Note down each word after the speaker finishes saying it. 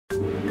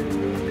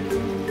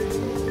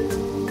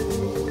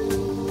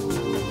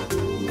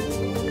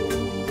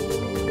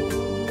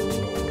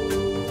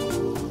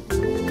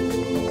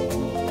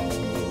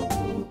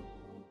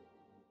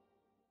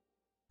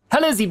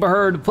Hello Zebra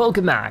Herd,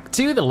 welcome back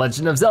to The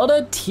Legend of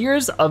Zelda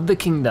Tears of the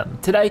Kingdom.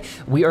 Today,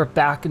 we are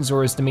back in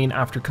Zora's domain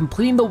after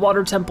completing the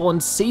water temple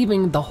and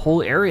saving the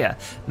whole area.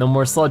 No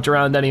more sludge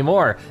around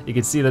anymore. You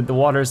can see that the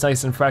water is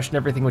nice and fresh and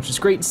everything, which is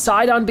great.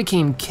 Sidon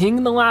became king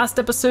in the last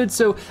episode,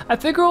 so I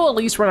figure we'll at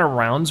least run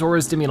around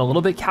Zora's domain a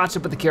little bit, catch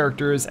up with the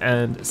characters,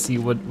 and see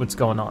what's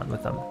going on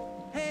with them.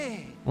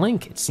 Hey.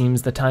 Link, it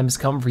seems the time has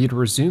come for you to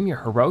resume your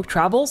heroic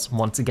travels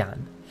once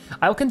again.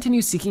 I'll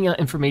continue seeking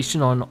out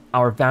information on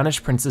our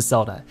vanished Princess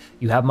Zelda.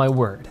 You have my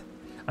word.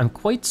 I'm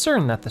quite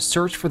certain that the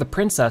search for the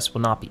princess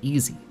will not be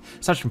easy.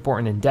 Such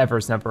important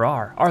endeavors never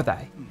are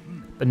they?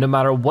 But no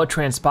matter what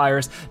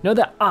transpires, know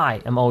that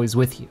I am always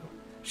with you.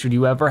 Should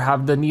you ever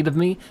have the need of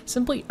me,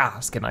 simply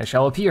ask and I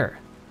shall appear.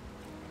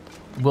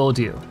 Will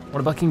do. What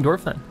about King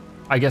Dorphin?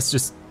 I guess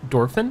just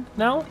Dorphin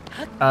now?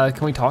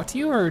 Can we talk to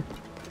you, or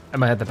I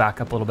might have to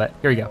back up a little bit.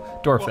 Here you go,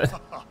 Dorphin.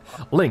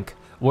 Link.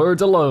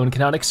 Words alone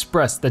cannot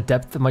express the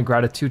depth of my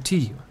gratitude to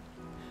you.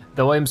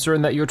 Though I am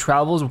certain that your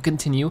travels will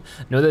continue,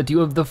 know that you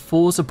have the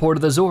full support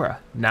of the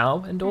Zora,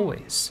 now and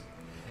always.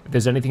 If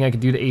there's anything I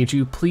can do to aid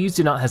you, please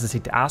do not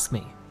hesitate to ask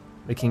me.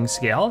 The King's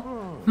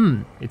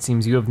Scale? It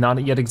seems you have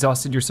not yet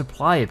exhausted your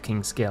supply of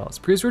King's Scales.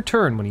 Please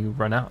return when you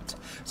run out.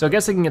 So I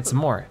guess I can get some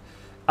more.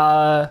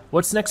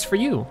 What's next for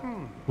you?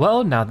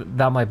 Well, now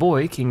that my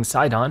boy, King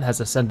Sidon,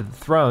 has ascended the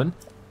throne,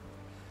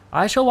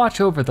 I shall watch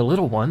over the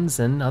little ones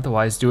and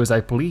otherwise do as I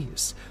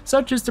please.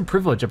 Such is the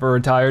privilege of a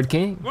retired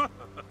king.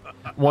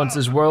 Once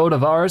this world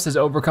of ours has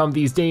overcome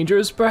these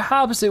dangers,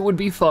 perhaps it would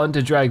be fun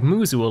to drag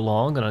Muzu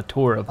along on a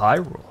tour of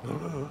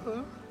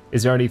Hyrule.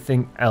 Is there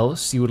anything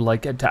else you would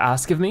like to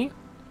ask of me?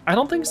 I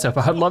don't think so,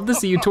 but I'd love to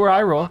see you tour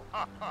Hyrule.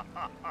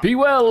 Be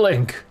well,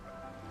 Link.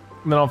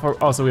 And then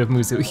also we have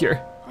Muzu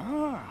here.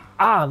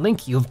 Ah,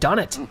 Link, you've done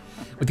it.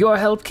 With your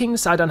help, King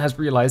Sidon has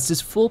realized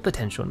his full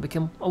potential and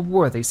become a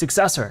worthy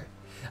successor.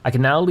 I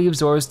can now leave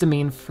Zora's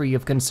domain free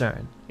of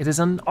concern. It is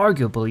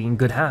unarguably in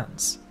good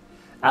hands.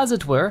 As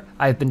it were,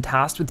 I have been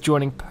tasked with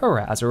joining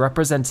Pura as a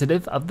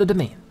representative of the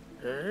domain.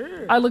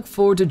 I look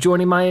forward to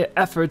joining my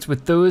efforts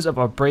with those of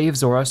our brave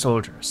Zora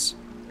soldiers.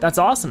 That's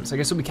awesome, so I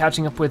guess we'll be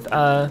catching up with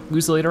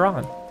Muzu later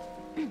on.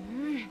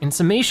 In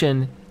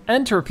summation,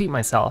 and to repeat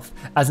myself,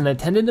 as an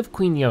attendant of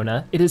Queen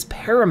Yona, it is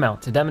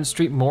paramount to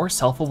demonstrate more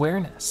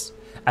self-awareness.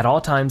 At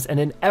all times and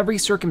in every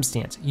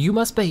circumstance, you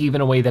must behave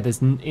in a way that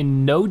is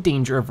in no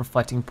danger of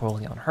reflecting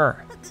poorly on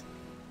her.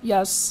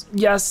 Yes,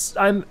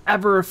 I'm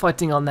ever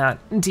reflecting on that.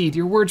 Indeed,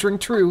 your words ring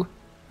true.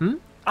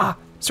 Ah,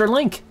 Sir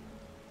Link.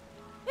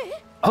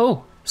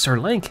 Oh, Sir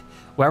Link,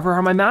 wherever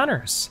are my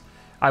manners?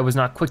 I was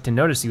not quick to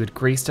notice you had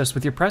graced us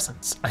with your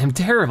presence. I am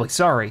terribly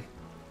sorry.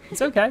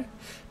 It's okay.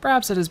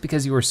 Perhaps it is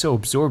because you were so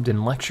absorbed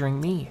in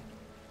lecturing me.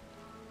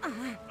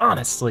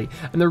 Honestly,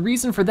 and the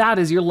reason for that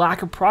is your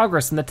lack of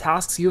progress in the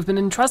tasks you have been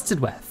entrusted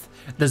with.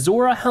 The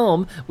Zora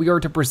helm we are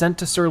to present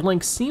to Sir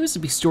Link seems to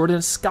be stored in a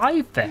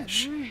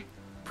skyfish.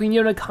 Queen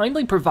Yona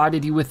kindly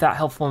provided you with that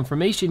helpful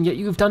information, yet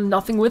you have done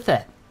nothing with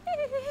it.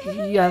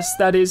 Yes,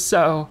 that is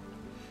so.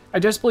 I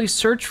desperately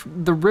searched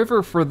the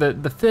river for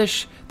the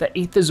fish that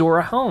ate the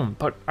Zora helm,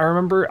 but I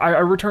remember I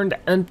returned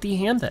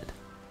empty-handed.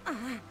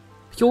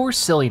 Pure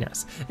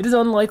silliness. It is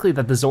unlikely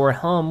that the Zora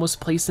helm was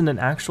placed in an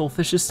actual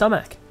fish's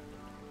stomach.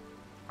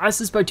 I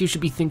suspect you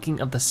should be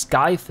thinking of the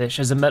skyfish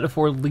as a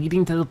metaphor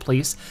leading to the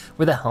place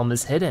where the helm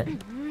is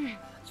hidden.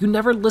 You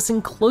never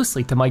listen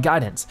closely to my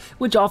guidance,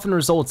 which often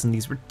results in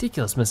these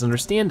ridiculous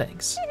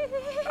misunderstandings.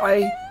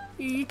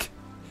 Eek.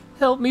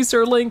 Help me,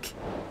 Sir Link.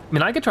 I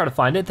mean, I could try to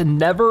find it, the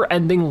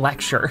never-ending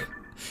lecture.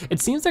 It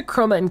seems that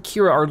Chroma and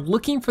Kira are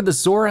looking for the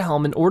Zora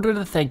helm in order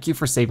to thank you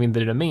for saving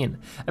the domain.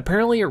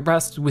 Apparently it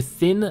rests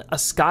within a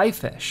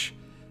skyfish,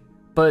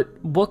 but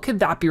what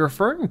could that be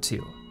referring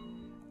to?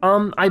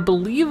 I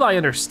believe I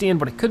understand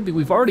what it could be.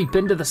 We've already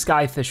been to the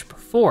skyfish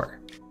before.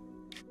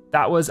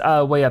 That was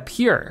way up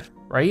here,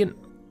 right?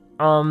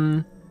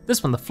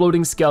 This one, the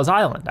Floating Scales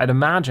Island, I'd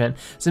imagine.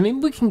 So maybe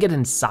we can get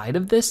inside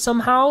of this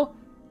somehow,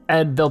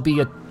 and there'll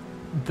be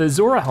the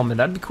Zora helmet.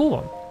 That'd be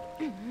cool.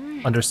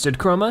 Understood,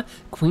 Chroma.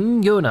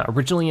 Queen Yona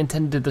originally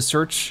intended the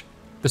search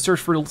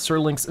for Sir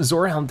Link's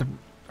Zora helmet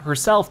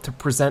herself to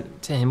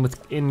present to him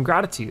in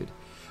gratitude,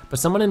 but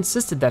someone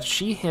insisted that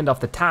she hand off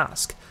the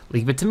task.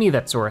 Leave it to me,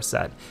 that Zora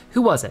said.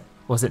 Who was it?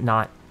 Was it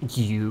not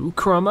you,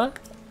 Chroma?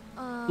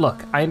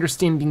 Look, I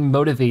understand being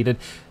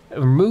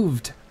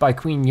moved by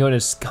Queen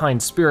Yona's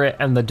kind spirit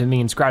and the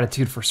domain's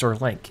gratitude for Sir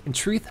Link. In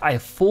truth, I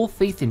have full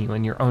faith in you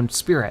and your own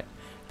spirit.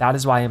 That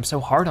is why I am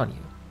so hard on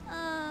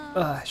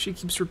you. She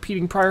keeps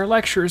repeating prior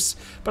lectures,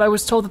 but I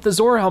was told that the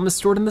Zora helm is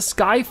stored in the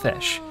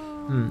skyfish.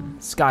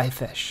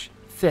 Skyfish.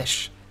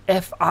 Fish.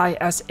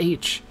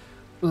 F-I-S-H.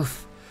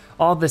 Oof.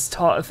 All this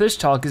fish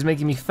talk is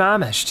making me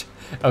famished.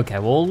 Okay,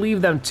 we'll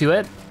leave them to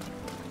it.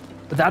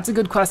 But that's a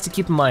good quest to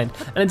keep in mind.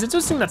 And it's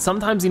interesting that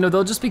sometimes,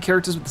 they'll just be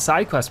characters with the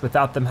side quest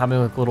without them having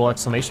like a little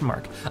exclamation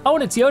mark. Oh,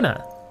 and it's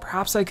Yona.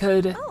 Perhaps I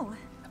could...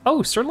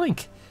 Oh, Sir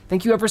Link.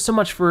 Thank you ever so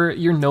much for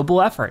your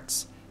noble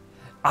efforts.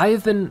 I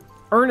have been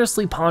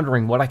earnestly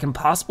pondering what I can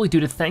possibly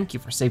do to thank you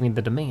for saving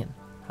the domain.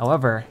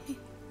 However,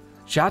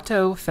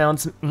 Jato found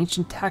some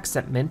ancient texts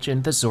that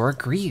mention the Zora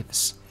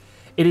Greaves.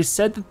 It is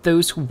said that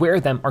those who wear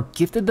them are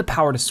gifted the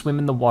power to swim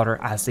in the water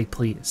as they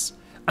please.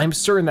 I'm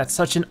certain that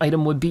such an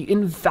item would be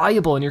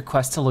invaluable in your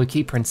quest to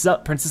locate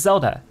Princess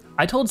Zelda.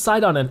 I told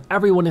Sidon and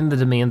everyone in the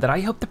domain that I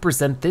hope to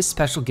present this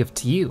special gift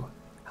to you.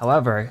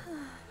 However,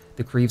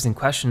 the Greaves in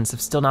questions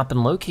have still not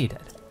been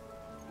located.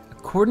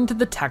 According to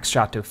the text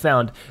Jato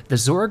found, the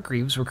Zora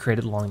Greaves were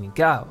created long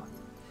ago.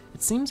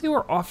 It seems they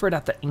were offered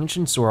at the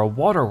ancient Zora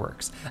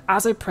waterworks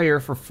as a prayer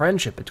for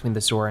friendship between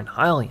the Zora and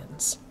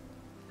Hylians.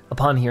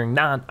 Upon hearing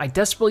that, I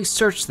desperately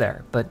searched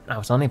there, but I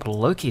was unable to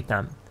locate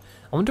them.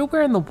 I wonder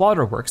where in the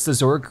waterworks the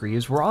Zora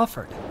Greaves were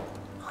offered.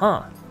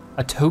 Huh,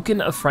 a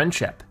token of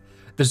friendship.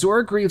 The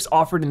Zora Greaves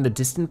offered in the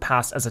distant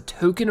past as a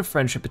token of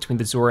friendship between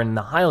the Zora and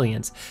the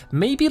Hylians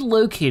may be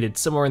located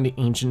somewhere in the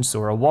ancient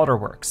Zora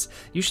waterworks.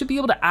 You should be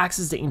able to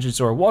access the ancient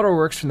Zora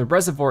waterworks from the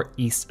reservoir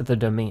east of the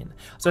domain.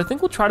 So I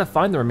think we'll try to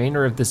find the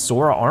remainder of this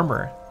Zora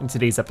armor in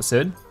today's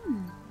episode.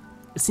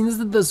 It seems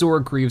that the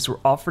Zora Greaves were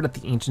offered at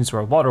the ancient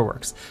Zora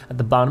waterworks at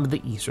the bottom of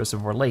the East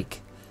Reservoir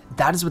Lake.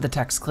 That is what the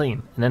texts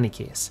claim, in any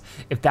case.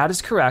 If that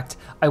is correct,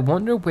 I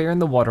wonder where in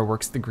the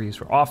waterworks the Greaves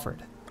were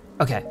offered.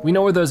 Okay, we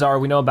know where those are,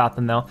 we know about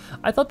them now.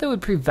 I thought they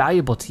would prove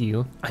valuable to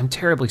you. I'm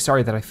terribly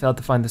sorry that I failed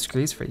to find those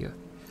Greaves for you.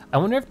 I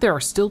wonder if there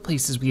are still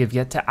places we have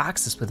yet to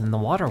access within the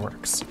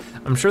waterworks.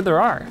 I'm sure there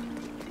are.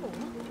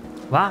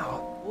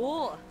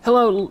 Wow.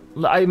 Hello,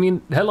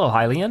 hello,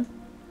 Hylian.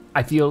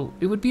 I feel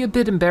it would be a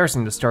bit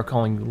embarrassing to start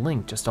calling you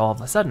Link just all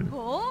of a sudden.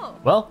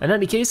 Well, in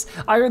any case,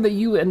 I heard that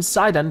you and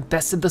Sidon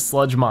bested the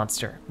sludge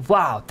monster.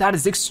 Wow, that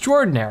is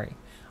extraordinary.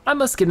 I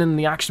must get in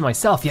the action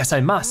myself, yes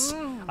I must.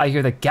 I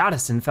hear that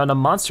Gaddison found a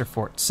monster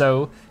fort,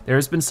 so there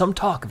has been some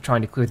talk of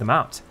trying to clear them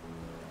out.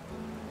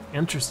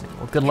 Interesting,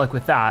 well good luck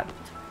with that.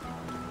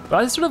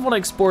 But I sort of want to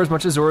explore as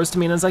much of Zora's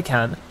domain as I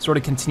can, sort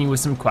of continue with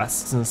some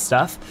quests and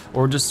stuff,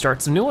 or just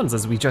start some new ones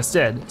as we just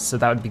did, so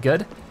that would be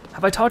good.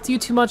 Have I talked to you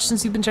too much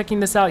since you've been checking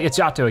this out? It's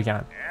Jato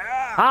again.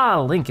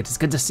 Ah, Link, it is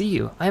good to see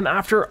you. I am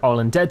after all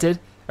indebted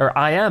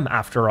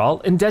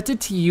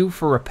to you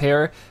for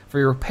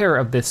your repair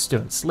of this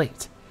stone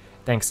slate.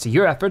 Thanks to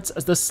your efforts,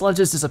 as the sludge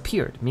has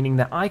disappeared, meaning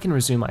that I can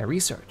resume my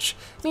research.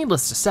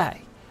 Needless to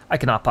say, I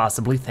cannot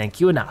possibly thank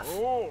you enough.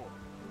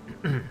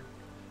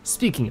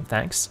 Speaking of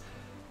thanks,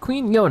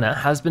 Queen Yona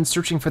has been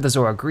searching for the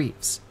Zora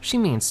Greaves. She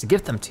means to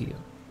gift them to you.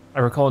 I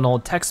recall an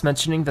old text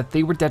mentioning that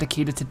they were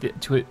dedicated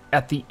to it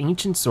at the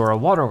ancient Zora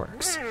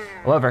waterworks.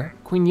 However,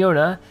 Queen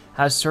Yona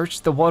has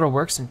searched the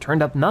waterworks and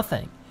turned up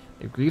nothing.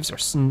 The Greaves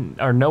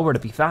are nowhere to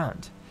be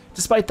found.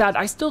 Despite that,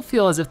 I still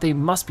feel as if they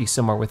must be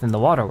somewhere within the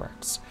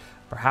waterworks.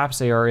 Perhaps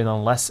they are in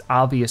a less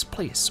obvious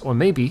place, or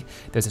maybe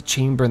there's a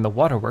chamber in the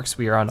waterworks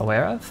we are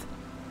unaware of.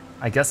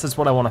 I guess that's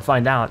what I want to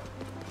find out.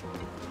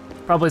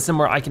 Probably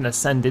somewhere I can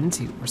ascend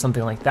into, or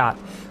something like that.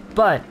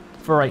 But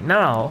for right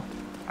now,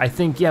 I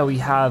think, yeah, we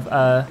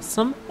have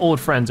some old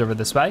friends over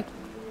this way.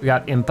 We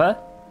got Impa.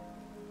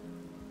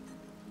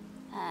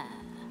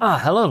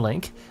 Ah, hello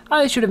Link.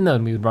 I should have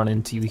known we would run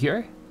into you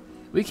here.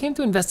 We came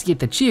to investigate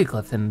the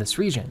geoglyph in this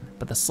region,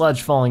 but the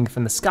sludge falling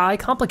from the sky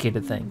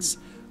complicated things.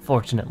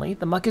 Fortunately,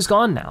 the muck is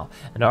gone now,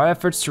 and our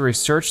efforts to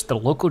research the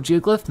local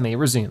geoglyph may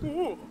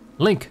resume.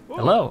 Link,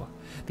 hello.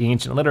 The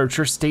ancient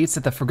literature states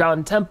that the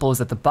Forgotten Temple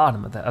is at the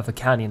bottom of a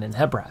canyon in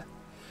Hebra.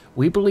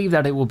 We believe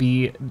that it will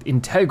be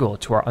integral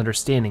to our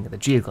understanding of the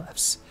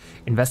geoglyphs.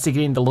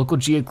 Investigating the local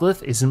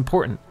geoglyph is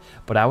important,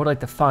 but I would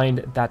like to find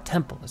that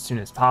temple as soon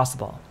as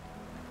possible.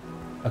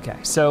 Okay,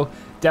 so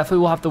definitely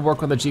we'll have to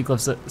work on the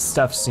geoglyph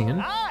stuff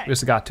soon. We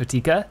also got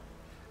Totika.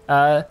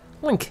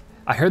 Link,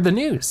 I heard the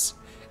news.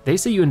 They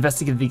say you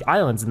investigated the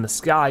islands in the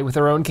sky with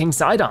our own King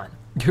Sidon.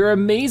 You're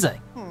amazing.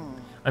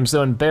 I'm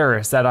so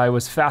embarrassed that I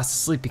was fast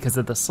asleep because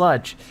of the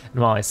sludge, and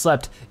while I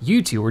slept,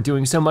 you two were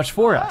doing so much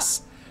for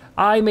us.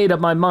 I made up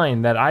my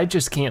mind that I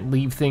just can't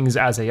leave things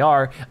as they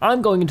are.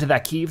 I'm going into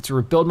that cave to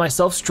rebuild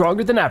myself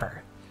stronger than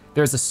ever.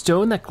 There's a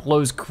stone that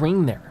glows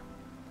green there.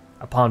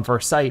 Upon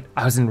first sight,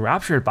 I was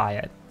enraptured by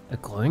it. A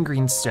glowing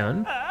green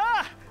stone?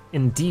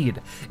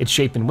 Indeed, its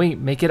shape and weight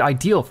make it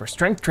ideal for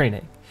strength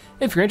training.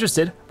 If you're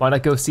interested, why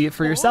not go see it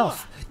for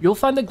yourself? You'll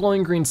find the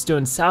glowing green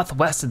stone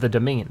southwest of the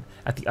domain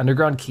at the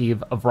underground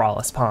cave of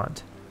Rawless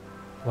Pond.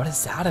 What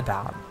is that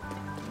about?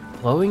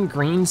 Glowing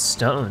green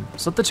stone.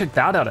 So we'll have to check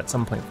that out at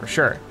some point for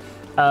sure.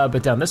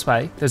 But down this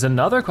way, there's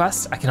another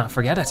quest. I cannot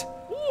forget it.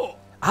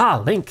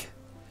 Ah, Link.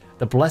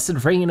 The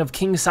blessed reign of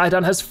King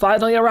Sidon has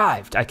finally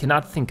arrived. I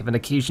cannot think of an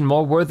occasion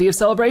more worthy of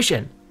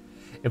celebration.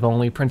 If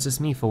only Princess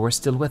Mipha were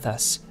still with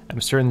us,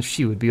 I'm certain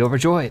she would be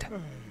overjoyed.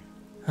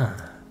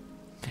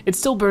 It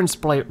still burns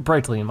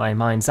brightly in my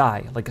mind's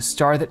eye, like a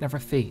star that never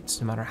fades,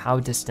 no matter how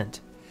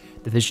distant.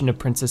 The vision of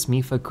Princess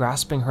Mipha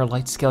grasping her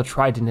light-scale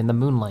trident in the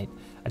moonlight,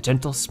 a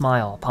gentle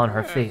smile upon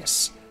her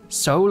face.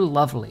 So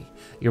lovely,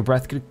 your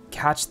breath would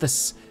catch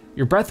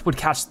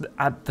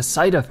at the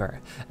sight of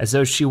her, as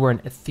though she were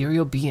an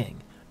ethereal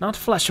being, not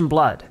flesh and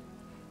blood.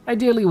 I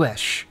dearly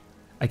wish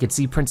I could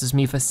see Princess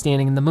Mipha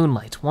standing in the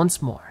moonlight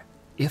once more,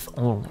 if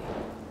only.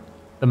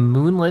 The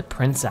Moonlit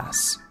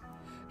Princess.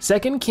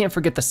 Second, can't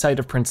forget the sight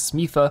of Princess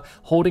Mipha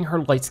holding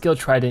her light scale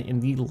trident in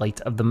the light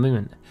of the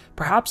moon.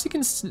 Perhaps he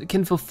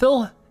can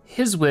fulfill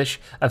his wish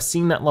of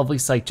seeing that lovely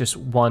sight just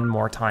one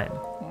more time.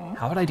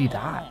 How would I do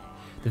that?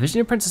 The vision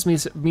of Princess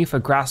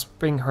Mipha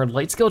grasping her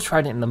light scale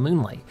trident in the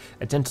moonlight,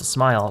 a gentle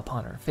smile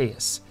upon her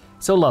face.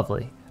 So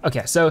lovely.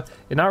 Okay, so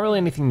not really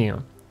anything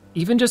new.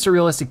 Even just a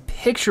realistic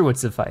picture would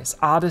suffice.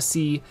 To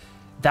see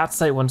that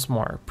sight once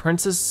more.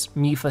 Princess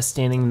Mipha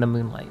standing in the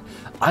moonlight.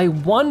 I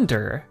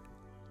wonder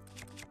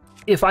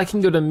if I can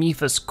go to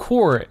Mipha's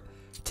court,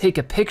 take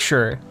a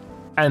picture,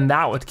 and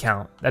that would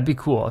count. That'd be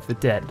cool if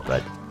it did,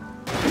 but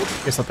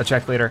guess I'll have to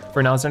check later.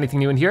 For now, is there anything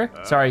new in here?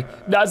 Sorry,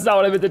 that's not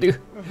what I meant to do.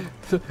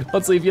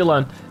 Let's leave you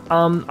alone.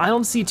 I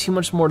don't see too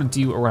much more to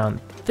do around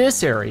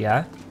this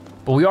area,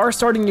 but we are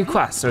starting new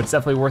quests, so it's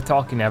definitely worth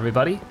talking to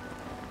everybody.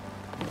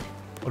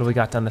 What do we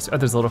got down this? Oh,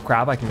 there's a little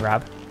crab I can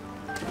grab.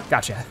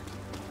 Gotcha.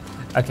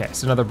 Okay,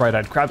 so another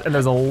bright-eyed crab, and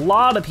there's a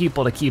lot of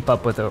people to keep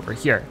up with over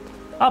here.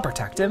 I'll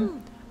protect him.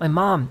 My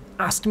mom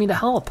asked me to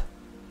help.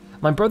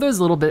 My brother's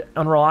a little bit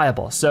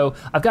unreliable, so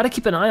I've got to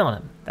keep an eye on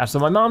him. That's what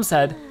my mom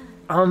said.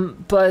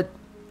 But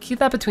keep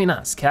that between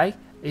us, okay?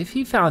 If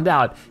he found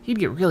out, he'd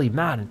get really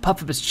mad and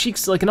puff up his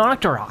cheeks like an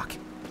Octorok.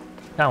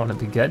 That wouldn't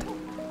be good.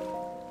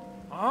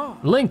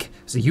 Link,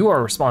 so you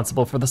are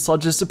responsible for the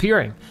sludge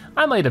disappearing.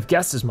 I might have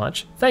guessed as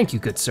much. Thank you,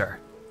 good sir.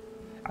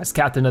 As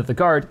captain of the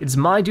guard, it's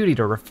my duty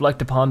to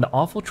reflect upon the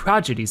awful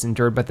tragedies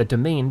endured by the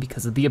domain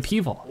because of the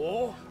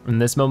upheaval. From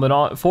this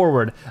moment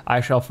forward, I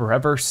shall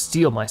forever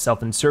steel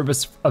myself in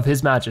service of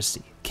His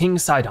Majesty, King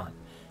Sidon.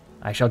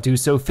 I shall do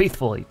so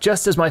faithfully,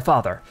 just as my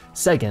father,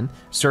 Segan,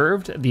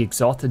 served the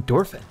exalted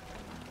Dorfin.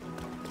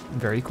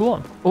 Very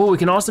cool. Oh, we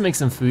can also make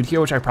some food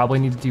here, which I probably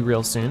need to do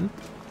real soon.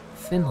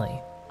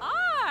 Finley.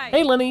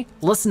 Hey Lenny,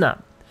 listen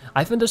up.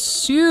 I found a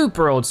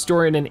super old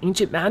story in an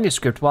ancient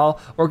manuscript while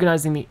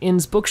organizing the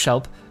inn's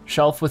bookshelf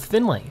with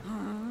Finley.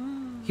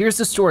 Here's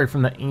the story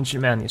from the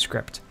ancient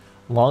manuscript.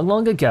 Long,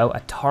 long ago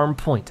at Tarm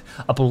Point,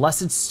 a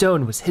blessed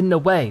stone was hidden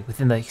away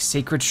within the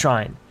sacred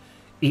shrine.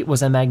 It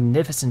was a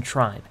magnificent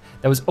shrine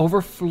that was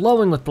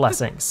overflowing with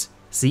blessings.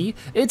 See,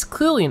 it's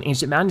clearly an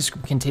ancient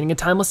manuscript containing a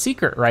timeless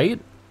secret, right?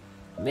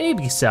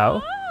 Maybe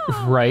so,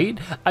 right?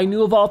 I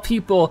knew of all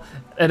people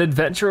an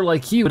adventurer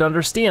like you would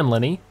understand,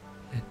 Lenny.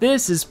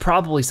 This is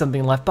probably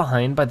something left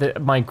behind by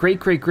my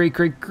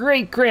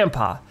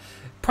great-great-great-great-great-grandpa.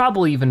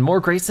 Probably even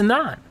more greats than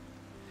that.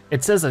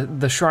 It says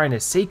the shrine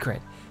is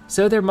sacred,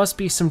 so there must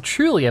be some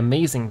truly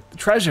amazing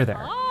treasure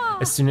there.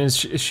 As soon as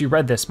she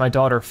read this, my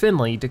daughter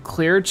Finley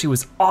declared she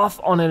was off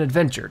on an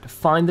adventure to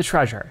find the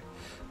treasure.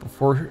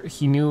 Before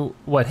he knew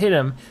what hit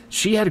him,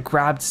 she had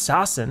grabbed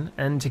Sasson,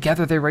 and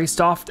together they raced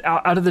off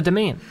out of the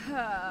domain.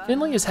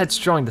 Finley is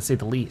headstrong to say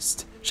the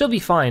least. She'll be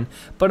fine,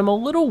 but I'm a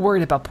little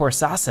worried about poor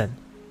Sasson.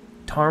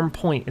 Tarm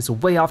Point is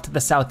way off to the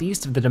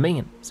southeast of the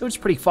domain, so it's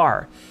pretty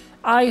far.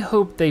 I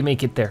hope they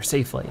make it there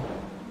safely.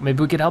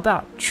 Maybe we could help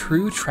out.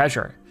 True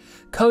treasure.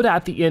 Coda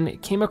at the inn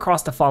came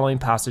across the following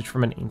passage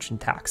from an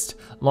ancient text.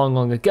 Long,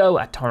 long ago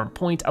at Tarm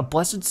Point, a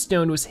blessed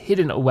stone was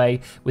hidden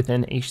away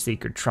within a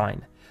sacred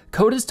shrine.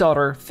 Coda's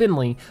daughter,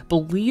 Finley,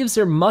 believes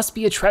there must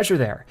be a treasure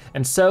there,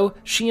 and so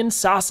she and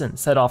Sasson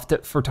set off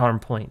for Tarm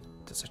Point.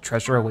 Does a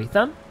treasure await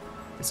them?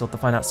 Guess we'll have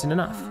to find out soon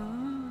enough.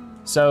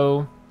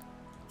 So,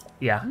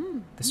 yeah,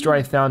 the story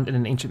I found in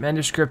an ancient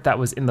manuscript that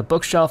was in the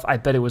bookshelf, I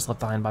bet it was left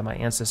behind by my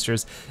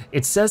ancestors.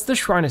 It says the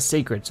shrine is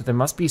sacred, so there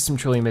must be some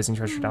truly amazing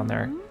treasure down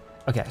there.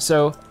 Okay,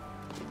 so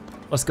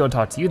let's go and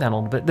talk to you then a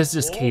little bit. This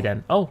is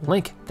Kaden. Oh,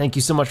 Link, thank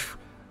you so much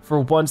for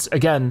once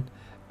again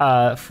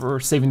for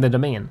saving the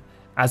domain.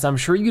 As I'm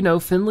sure you know,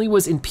 Finley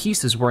was in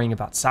pieces worrying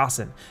about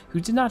Sasson, who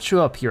did not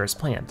show up here as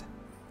planned.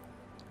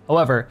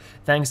 However,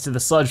 thanks to the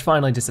sludge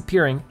finally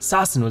disappearing,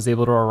 Sasson was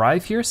able to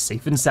arrive here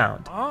safe and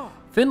sound.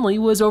 Finley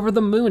was over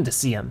the moon to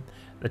see him.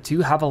 The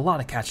two have a lot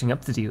of catching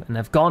up to do and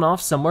have gone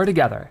off somewhere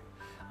together.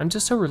 I'm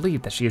just so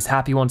relieved that she is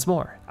happy once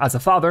more. As a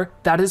father,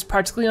 that is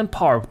practically on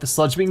par with the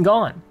sludge being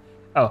gone.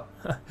 Oh,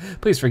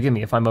 please forgive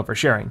me if I'm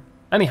oversharing.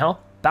 Anyhow,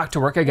 back to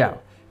work I go.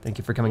 Thank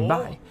you for coming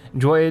by.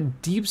 Enjoy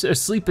a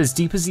sleep as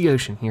deep as the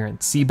ocean here in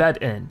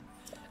Seabed Inn.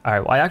 All right,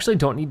 well, I actually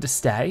don't need to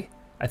stay.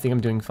 I think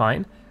I'm doing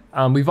fine.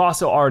 We've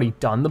also already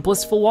done the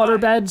blissful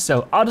waterbed,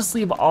 so I'll just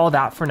leave all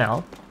that for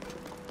now.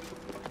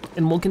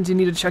 And we'll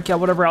continue to check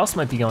out whatever else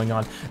might be going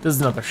on. There's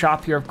another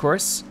shop here, of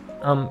course.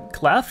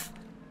 Clef?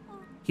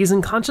 He's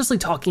unconsciously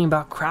talking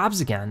about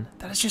crabs again.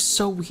 That is just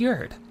so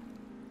weird.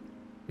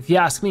 If you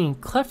ask me,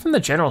 Clef from the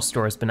general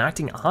store has been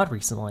acting odd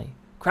recently.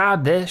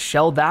 Crab this,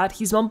 shell that,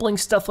 he's mumbling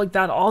stuff like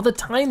that all the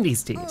time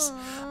these days.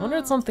 I wonder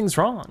if something's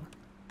wrong.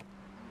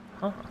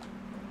 Huh,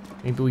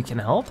 maybe we can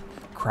help?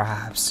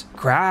 Crabs,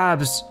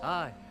 crabs.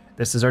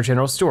 This is our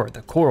general store,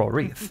 the Coral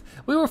Reef.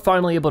 We were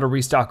finally able to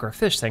restock our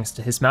fish thanks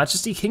to His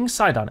Majesty King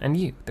Sidon and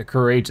you, the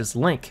courageous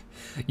Link.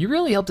 You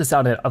really helped us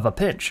out of a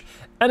pinch.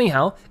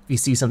 Anyhow, if you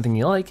see something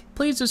you like,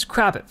 please just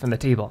grab it from the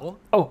table.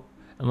 Oh,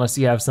 unless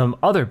you have some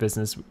other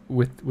business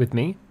with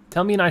me,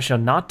 tell me and I shall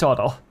not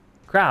dawdle.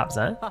 Crabs,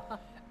 eh?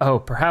 Oh,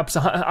 perhaps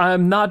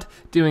I'm not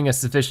doing a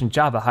sufficient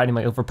job of hiding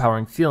my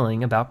overpowering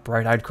feeling about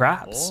bright-eyed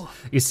crabs.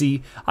 You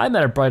see, I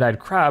met a bright-eyed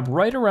crab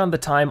right around the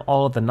time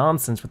all of the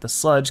nonsense with the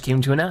sludge came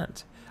to an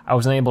end. I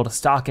was unable to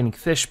stock any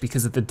fish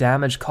because of the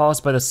damage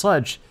caused by the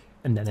sludge,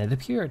 and then it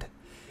appeared.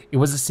 It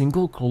was a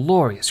single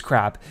glorious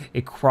crab.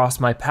 It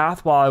crossed my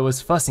path while I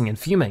was fussing and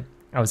fuming.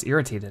 I was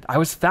irritated, I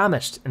was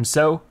famished, and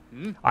so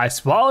I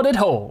swallowed it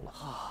whole.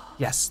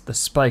 Yes, the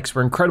spikes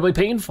were incredibly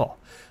painful,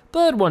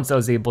 but once I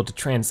was able to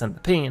transcend the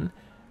pain,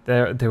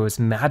 there was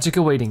magic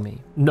awaiting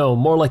me. No,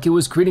 more like it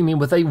was greeting me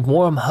with a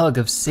warm hug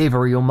of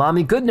savory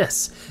umami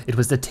goodness. It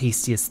was the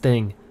tastiest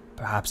thing,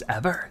 perhaps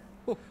ever.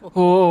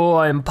 Oh,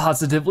 I am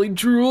positively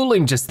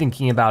drooling just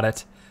thinking about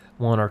it.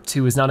 1 or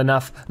 2 is not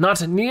enough,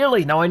 not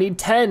nearly, now I need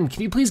 10.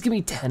 Can you please give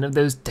me 10 of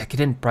those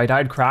decadent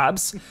bright-eyed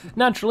crabs?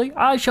 Naturally,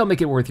 I shall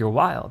make it worth your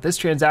while. This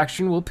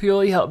transaction will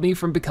purely help me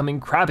from becoming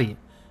crabby.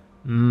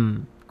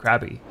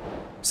 Crabby.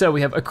 So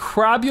we have a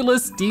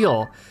Crabulous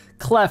deal.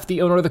 Clef,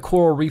 the owner of the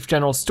Coral Reef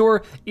General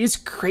Store, is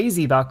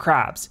crazy about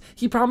crabs.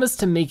 He promised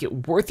to make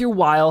it worth your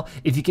while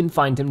if you can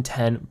find him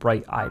 10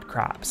 bright-eyed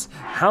crabs.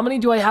 How many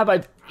do I have? I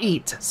have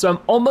 8, so I'm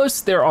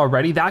almost there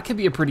already. That could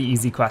be a pretty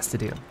easy quest to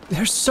do.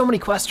 There's so many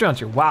quests around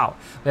here, wow.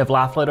 We have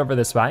Laughlight over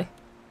this way.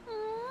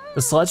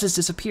 The sludge has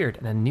disappeared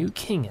and a new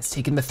king has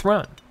taken the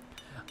throne.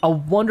 A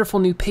wonderful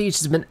new page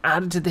has been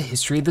added to the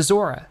history of the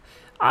Zora.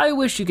 I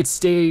wish you could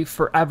stay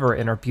forever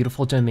in our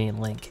beautiful domain,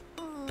 Link.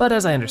 But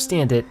as I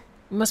understand it,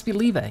 you must be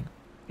leaving.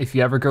 If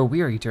you ever grow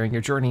weary during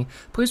your journey,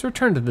 please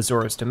return to the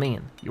Zora's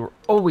domain. You are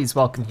always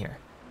welcome here.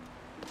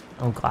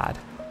 I'm glad.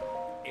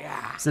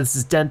 So this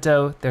is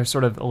Dento. They're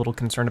sort of a little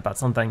concerned about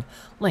something.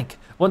 Link,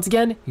 once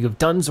again, you have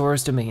done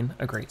Zora's domain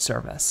a great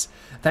service.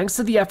 Thanks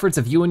to the efforts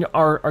of you and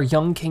our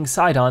young King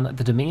Sidon,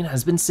 the domain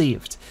has been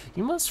saved.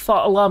 You must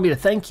allow me to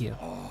thank you.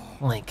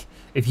 Link,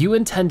 if you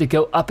intend to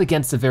go up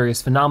against the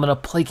various phenomena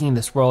plaguing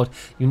this world,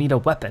 you need a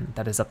weapon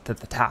that is up to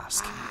the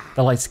task.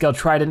 The light scale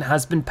trident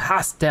has been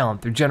passed down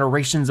through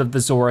generations of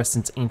the Zora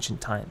since ancient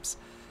times.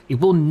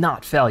 It will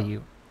not fail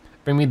you.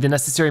 Bring me the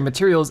necessary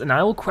materials and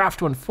I will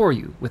craft one for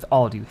you with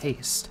all due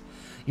haste.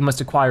 You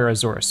must acquire a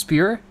Zora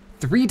spear,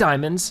 3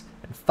 diamonds,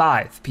 and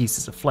 5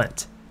 pieces of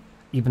flint.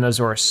 Even a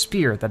Zora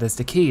spear that is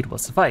decayed will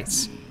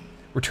suffice.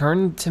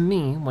 Return to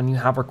me when you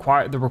have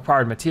the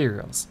required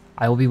materials.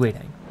 I will be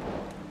waiting.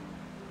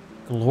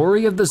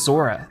 Glory of the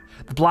Zora.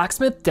 The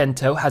blacksmith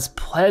Dento has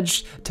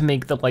pledged to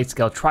make the light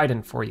scale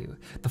trident for you.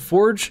 To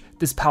forge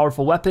this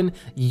powerful weapon,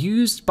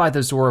 used by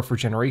the Zora for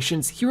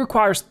generations, he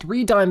requires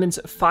 3 diamonds,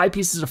 5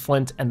 pieces of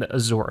flint, and a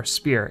Zora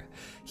spear.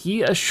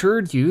 He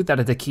assured you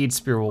that a decayed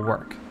spear will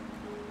work.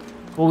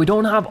 Well, we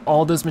don't have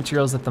all those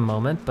materials at the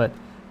moment, but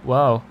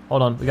whoa,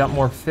 hold on, we got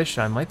more fish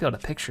I might be able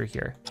to picture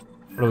here.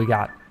 What do we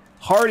got?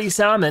 Hardy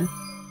salmon.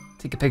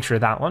 Take a picture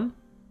of that one.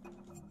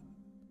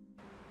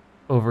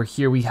 Over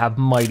here we have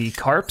mighty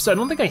carp. So I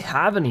don't think I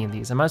have any of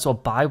these. I might as well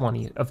buy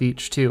one of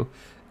each too.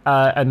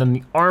 And then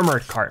the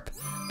armored carp.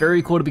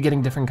 Very cool to be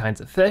getting different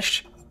kinds of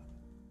fish.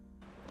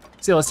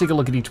 So let's take a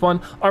look at each one.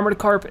 Armored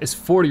carp is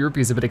 40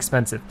 rupees, a bit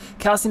expensive.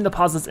 Calcium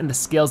deposits in the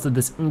scales of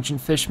this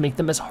ancient fish make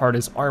them as hard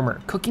as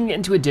armor. Cooking it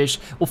into a dish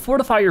will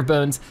fortify your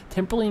bones,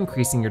 temporarily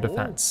increasing your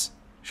defense.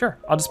 Sure,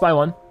 I'll just buy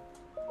one.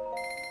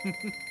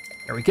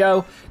 There we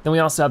go. Then we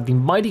also have the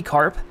mighty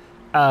carp.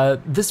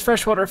 This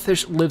freshwater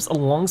fish lives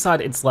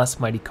alongside its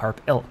less mighty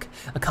carp ilk.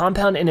 A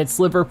compound in its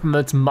liver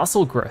promotes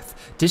muscle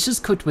growth.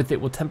 Dishes cooked with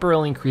it will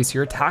temporarily increase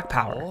your attack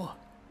power.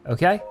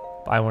 Okay,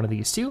 buy one of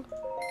these too.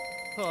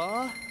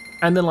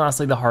 And then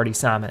lastly, the hardy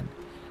salmon.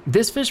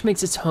 This fish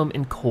makes its home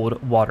in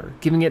cold water,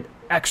 giving it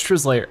extra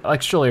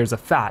layers of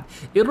fat.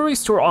 It'll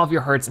restore all of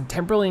your hearts and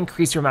temporarily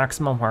increase your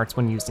maximum hearts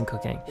when used in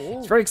cooking.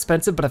 It's very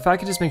expensive, but if I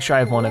could just make sure I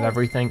have one of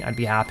everything, I'd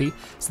be happy.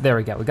 So there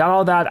we go, we got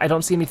all that. I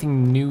don't see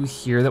anything new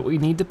here that we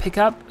need to pick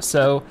up,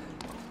 so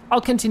I'll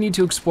continue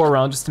to explore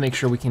around just to make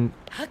sure we can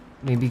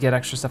maybe get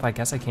extra stuff. I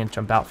guess I can't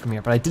jump out from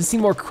here, but I did see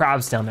more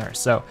crabs down there,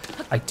 so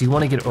I do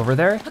wanna get over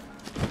there.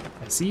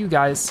 I see you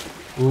guys.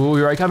 Ooh,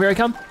 here I come, here I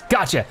come.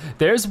 Gotcha,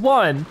 there's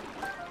one.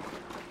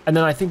 And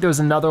then I think there was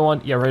another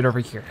one, yeah, right over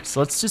here.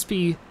 So let's just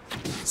be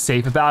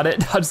safe about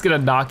it. I'm just gonna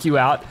knock you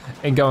out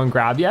and go and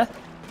grab you.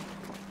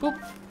 Boop,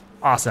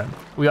 awesome.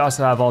 We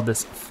also have all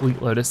this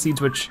Fleet Lotus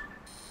seeds, which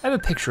I have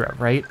a picture of,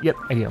 right? Yep,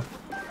 I do.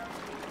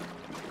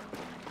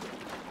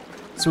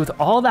 So with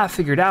all that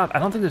figured out, I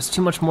don't think there's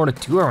too much more to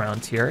do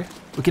around here.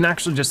 We can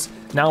actually just,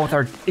 now with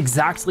our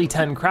exactly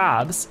 10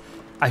 crabs,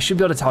 I should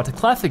be able to talk to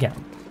Clef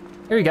again.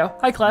 Here you go,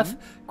 hi Clef.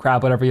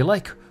 Crab whatever you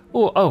like.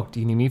 Oh, do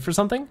you need me for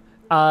something?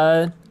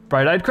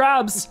 Bright-eyed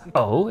crabs.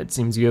 Oh, it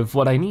seems you have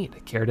what I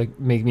need. Care to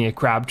make me a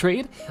crab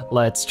trade?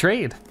 Let's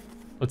trade.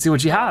 Let's see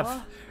what you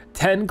have.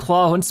 10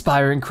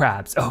 claw-inspiring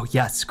crabs. Oh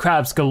yes,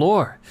 crabs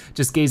galore.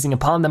 Just gazing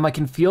upon them, I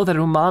can feel that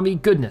umami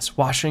goodness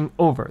washing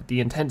over the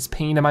intense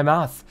pain in my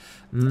mouth.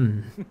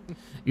 You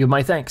have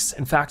my thanks.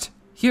 In fact,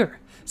 here,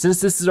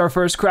 since this is our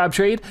first crab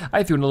trade,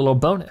 I threw in a little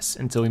bonus.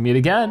 Until we meet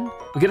again,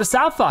 we get a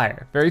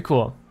sapphire. Very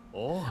cool.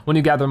 When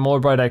you gather more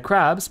bright-eyed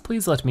crabs,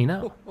 please let me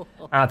know.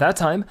 At that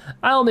time,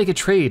 I'll make a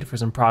trade for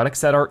some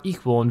products that are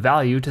equal in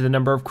value to the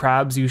number of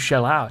crabs you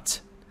shell out.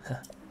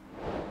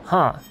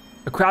 Huh.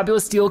 A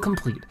Crabulous deal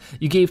complete.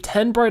 You gave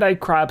 10 bright-eyed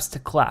crabs to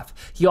Clef.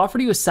 He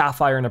offered you a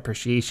sapphire in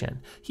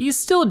appreciation. He's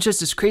still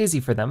just as crazy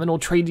for them and will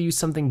trade you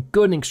something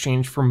good in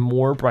exchange for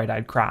more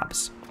bright-eyed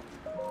crabs.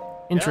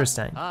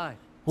 Interesting. Yeah,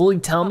 Will he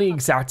tell me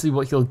exactly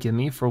what he'll give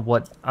me for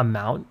what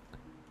amount?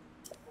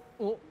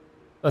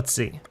 Let's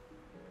see.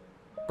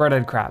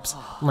 Bright-eyed crabs.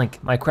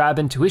 Link, my crab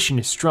intuition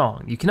is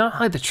strong. You cannot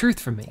hide the truth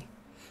from me.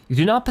 You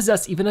do not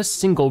possess even a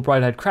single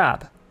bright-eyed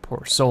crab.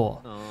 Poor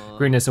soul.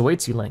 Greatness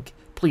awaits you, Link.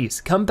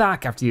 Please, come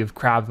back after you have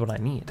crabbed what I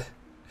need.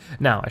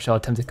 Now, I shall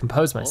attempt to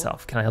compose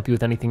myself. Can I help you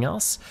with anything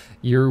else?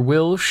 Your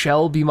will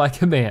shall be my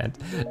command.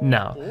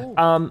 No.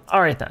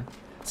 All right then.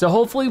 So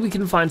hopefully we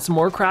can find some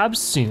more crabs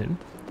soon,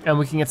 and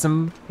we can get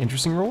some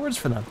interesting rewards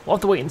for them. We'll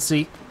have to wait and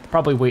see.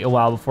 Probably wait a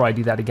while before I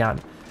do that again.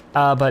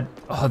 But,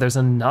 oh, there's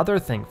another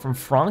thing from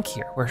Franck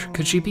here. Where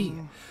could she be?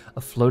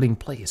 A floating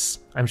place.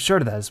 I'm sure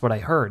that is what I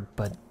heard,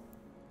 but...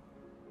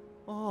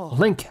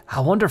 Link,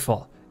 how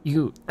wonderful.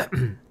 You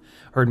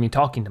heard me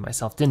talking to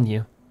myself, didn't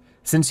you?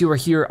 Since you are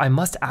here, I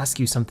must ask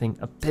you something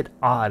a bit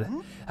odd.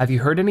 Have you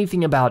heard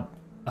anything about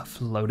a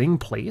floating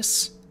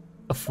place?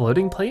 A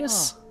floating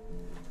place?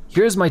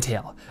 Here's my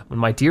tale. When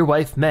my dear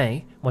wife,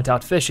 May, went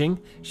out fishing,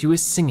 she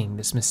was singing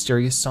this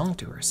mysterious song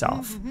to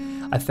herself.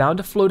 I found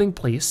a floating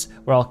place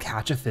where I'll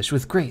catch a fish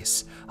with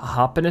grace, a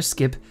hop and a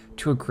skip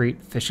to a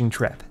great fishing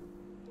trip.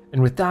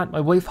 And with that,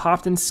 my wife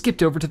hopped and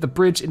skipped over to the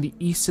bridge in the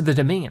east of the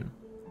domain.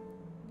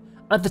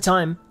 At the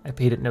time, I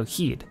paid it no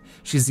heed.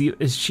 She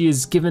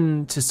is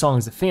given to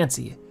songs of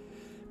fancy,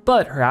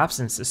 but her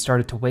absence has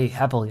started to weigh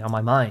heavily on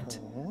my mind.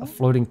 A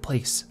floating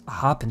place, a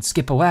hop and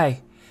skip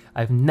away.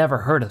 I've never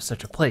heard of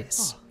such a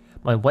place.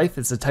 My wife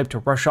is the type to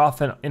rush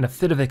off in a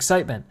fit of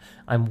excitement.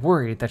 I'm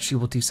worried that she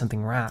will do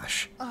something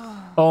rash.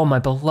 Oh, my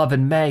beloved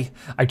May,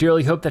 I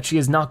dearly hope that she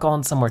has not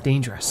gone somewhere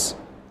dangerous.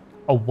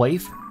 A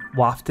wife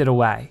wafted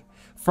away.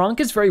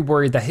 Franck is very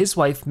worried that his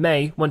wife,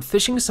 May, went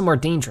fishing somewhere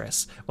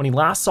dangerous. When he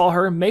last saw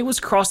her, May was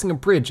crossing a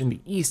bridge in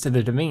the east of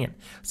the domain,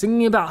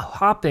 singing about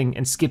hopping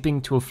and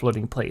skipping to a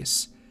floating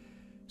place.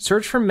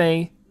 Search for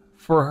May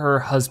for her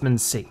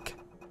husband's sake.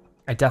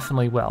 I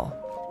definitely will.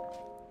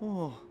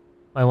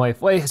 My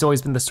wife, Wei, has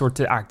always been the sort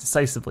to act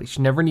decisively.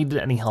 She never needed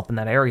any help in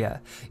that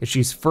area. Yet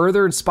she's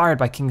further inspired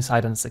by King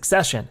Sidon's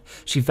succession.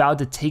 She vowed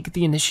to take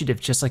the initiative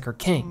just like her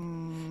king.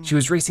 She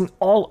was racing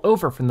all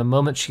over from the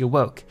moment she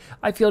awoke.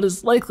 I feel it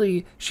is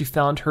likely she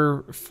found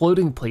her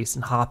floating place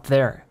and hopped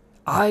there.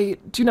 I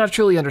do not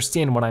truly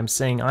understand what I'm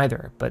saying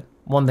either, but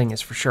one thing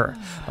is for sure.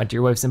 My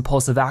dear wife's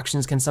impulsive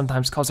actions can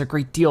sometimes cause a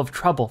great deal of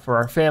trouble for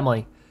our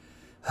family.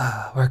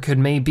 Where could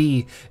May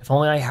be? If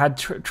only I had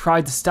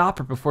tried to stop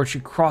her before she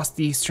crossed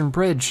the eastern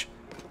bridge.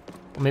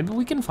 Well, maybe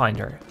we can find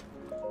her.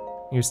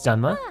 Here's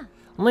Dunma.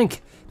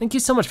 Link, thank you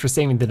so much for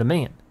saving the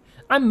domain.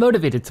 I'm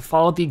motivated to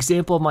follow the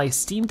example of my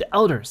esteemed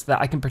elders so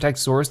that I can protect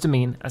Zora's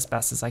domain as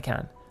best as I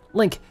can.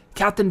 Link,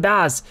 Captain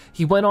Baz,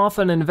 he went off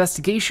on an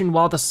investigation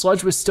while the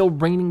sludge was still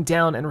raining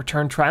down and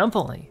returned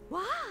triumphantly.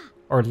 Wow.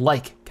 Or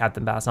like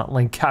Captain Baz, not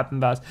Link,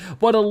 Captain Baz.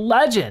 What a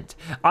legend!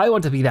 I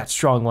want to be that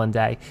strong one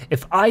day.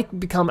 If I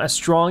become as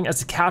strong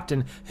as a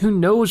captain, who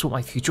knows what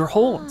my future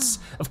holds?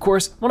 Of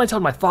course, when I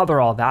told my father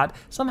all that,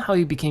 somehow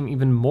he became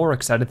even more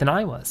excited than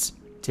I was.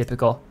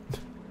 Typical.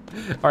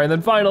 All right,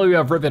 then finally we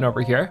have Ribbon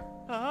over here.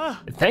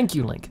 Thank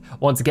you, Link.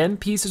 Once again,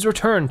 peace is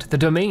returned to the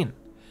domain.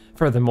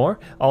 Furthermore,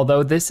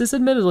 although this is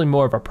admittedly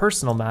more of a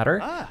personal matter,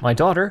 my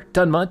daughter,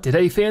 Dunma, did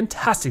a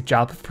fantastic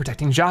job of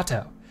protecting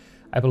Jato.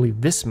 I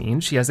believe this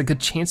means she has a good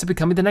chance of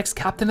becoming the next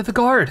captain of the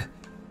guard.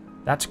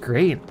 That's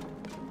great.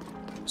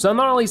 So I'm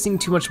not really seeing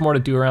too much more to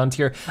do around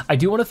here. I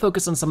do want to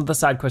focus on some of the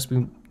side quests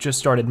we just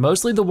started,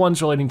 mostly the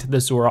ones relating to the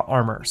Zora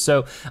Armor.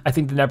 So I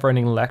think the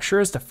Never-Ending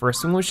Lecture is the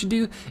first thing we should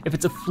do. If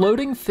it's a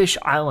floating fish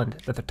island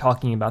that they're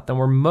talking about, then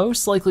we're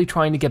most likely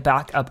trying to get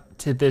back up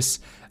to this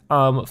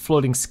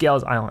floating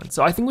scales island.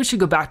 So I think we should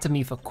go back to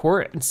Mifa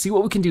Court and see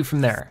what we can do from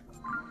there.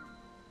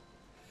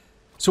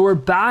 So we're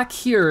back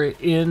here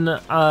in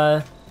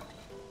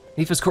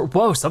Mifa's Court.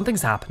 Whoa,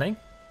 something's happening.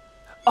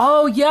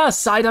 Oh yeah,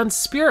 Sidon's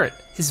spirit,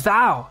 his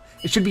vow.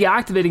 It should be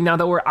activating now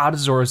that we're out of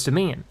Zora's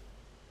domain.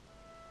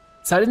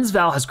 Sidon's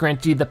vow has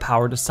granted you the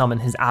power to summon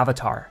his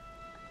avatar.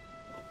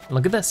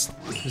 Look at this,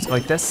 just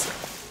like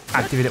this,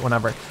 activate it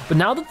whenever. But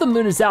now that the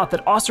moon is out,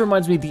 that also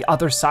reminds me of the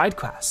other side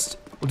quest.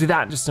 We'll do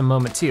that in just a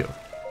moment too.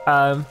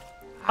 Oh,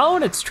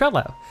 and it's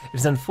Trello. It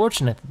is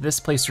unfortunate that this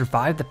place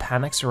survived the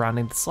panic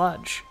surrounding the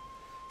sludge.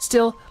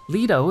 Still,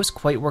 Lido is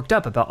quite worked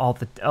up about all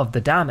of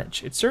the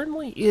damage. It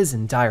certainly is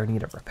in dire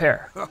need of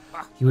repair.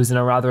 He was in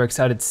a rather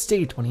excited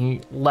state when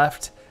he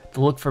left to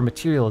look for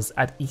materials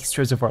at East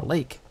Reservoir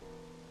Lake.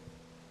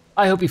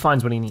 I hope he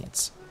finds what he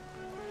needs.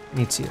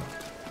 Me too.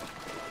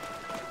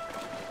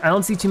 I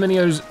don't see too many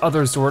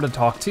other Zora to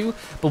talk to,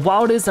 but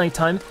while it is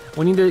nighttime,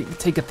 we need to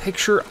take a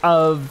picture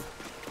of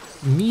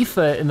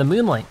Mifa in the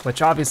moonlight,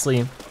 which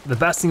obviously the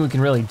best thing we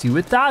can really do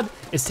with that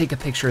is take a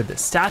picture of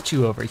this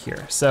statue over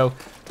here. So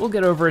we'll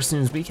get over as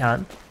soon as we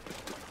can.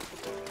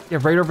 Yeah,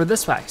 right over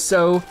this way.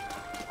 So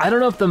I don't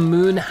know if the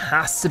moon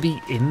has to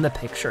be in the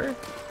picture.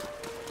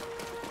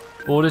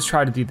 We'll just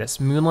try to do this.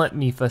 Moonlit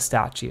Mifa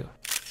statue.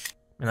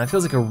 And that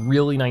feels like a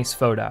really nice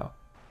photo.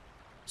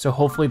 So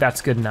hopefully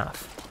that's good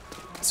enough.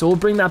 So we'll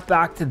bring that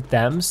back to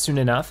them soon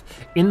enough.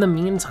 In the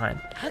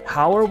meantime,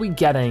 how are we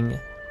getting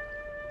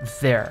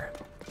there?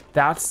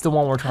 That's the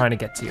one we're trying to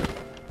get to. I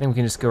think we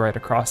can just go right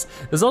across.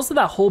 There's also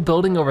that whole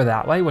building over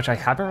that way, which I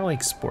haven't really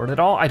explored at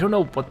all. I don't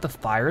know what the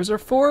fires are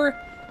for.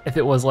 If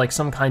it was like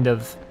some kind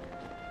of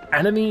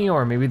enemy,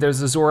 or maybe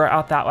there's a Zora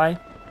out that way.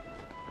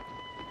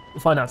 We'll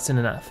find out soon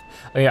enough.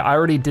 Oh yeah, I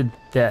already did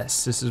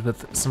this. This is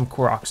with some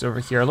Koroks over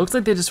here. It looks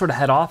like they just sort of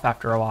head off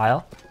after a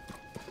while.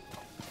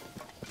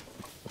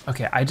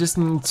 Okay, I just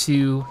need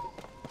to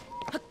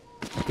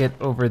get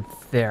over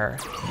there.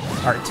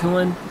 All right,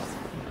 Tulin,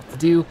 what to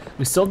do?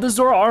 We still have the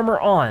Zora Armor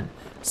on.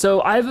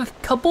 So I have a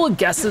couple of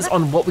guesses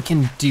on what we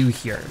can do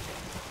here.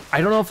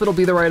 I don't know if it'll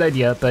be the right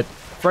idea, but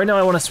for right now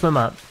I wanna swim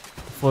up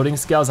Floating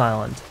Scales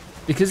Island,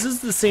 because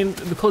this is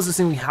the closest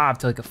thing we have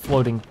to like a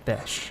floating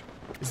fish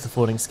is the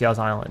Floating Scales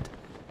Island.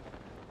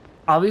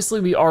 Obviously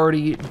we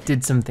already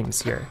did some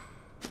things here,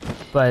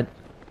 but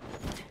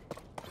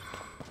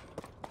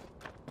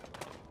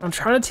I'm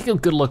trying to take a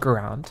good look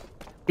around.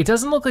 It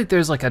doesn't look like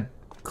there's like a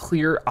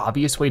clear,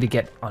 obvious way to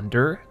get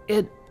under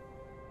it,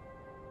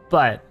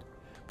 but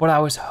what I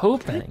was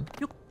hoping,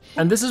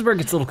 and this is where it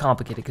gets a little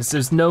complicated because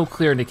there's no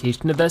clear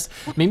indication of this.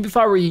 Maybe if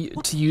I were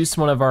to use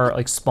one of our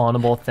like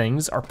spawnable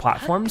things, our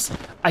platforms,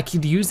 I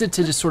could use it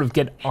to just sort of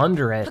get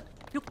under it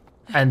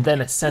and then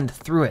ascend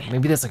through it.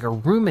 Maybe there's like a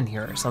room in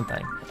here or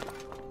something.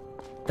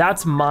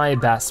 That's my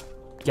best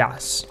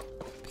guess.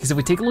 Because if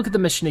we take a look at the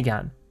mission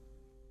again,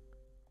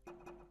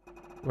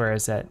 where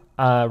is it?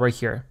 Right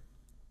here.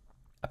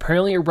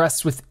 Apparently it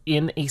rests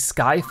within a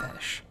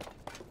skyfish.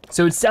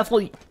 So it's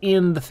definitely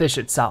in the fish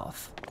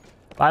itself.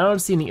 But I don't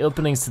see any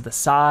openings to the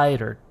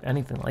side or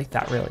anything like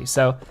that really.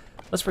 So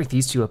let's break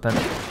these two open.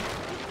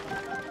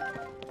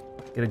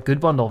 Get a good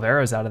bundle of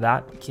arrows out of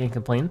that, can't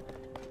complain.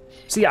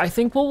 So yeah, I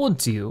think what we'll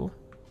do,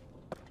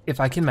 if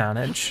I can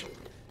manage,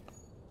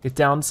 get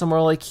down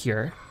somewhere like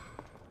here.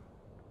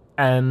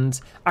 And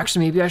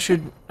actually maybe I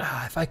should,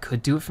 if I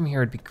could do it from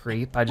here, it'd be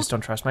great, but I just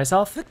don't trust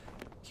myself.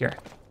 Here.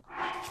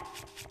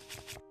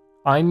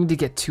 I need to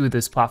get 2 of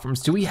those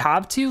platforms. Do we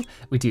have 2?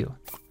 We do.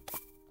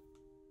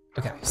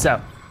 Okay, so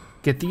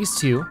get these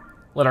 2,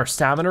 let our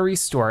stamina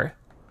restore,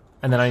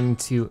 and then I need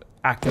to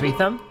activate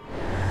them.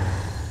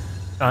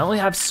 I only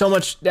have so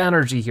much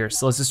energy here,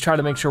 so let's just try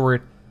to make sure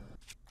we're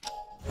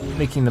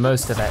making the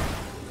most of it.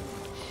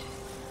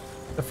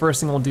 The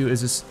first thing we'll do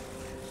is just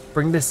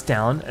bring this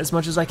down as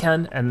much as I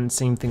can, and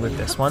same thing with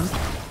this one.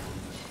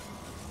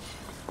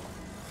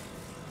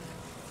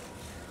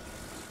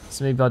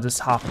 So maybe I'll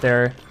just hop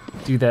there,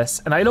 do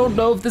this. And I don't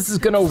know if this is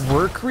gonna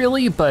work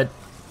really, but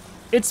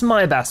it's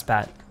my best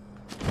bet.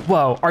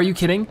 Whoa, are you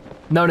kidding?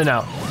 No, no,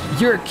 no,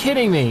 you're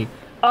kidding me.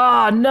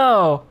 Ah,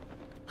 no.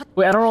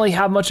 Wait, I don't really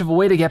have much of a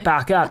way to get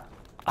back up.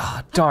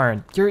 Ah,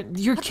 darn,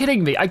 you're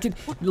kidding me.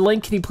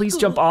 Link, can you please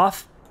jump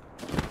off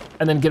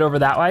and then get over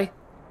that way?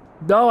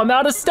 No, I'm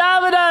out of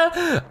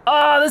stamina.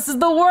 Oh, this is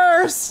the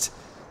worst.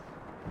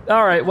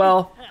 All right,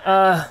 well,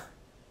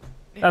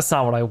 that's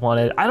not what I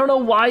wanted. I don't know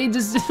why he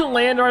just didn't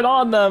land right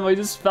on them. I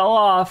just fell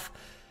off.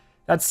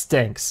 That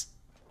stinks.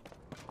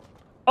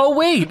 Oh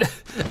wait,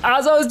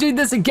 as I was doing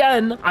this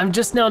again, I'm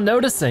just now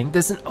noticing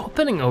there's an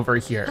opening over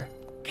here.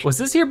 Was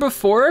this here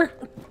before?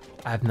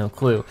 I have no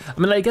clue. I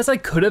mean, I guess I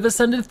could have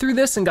ascended through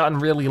this and gotten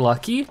really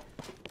lucky,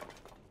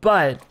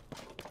 but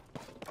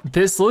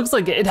this looks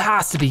like it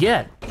has to be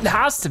it. It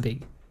has to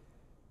be.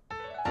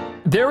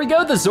 There we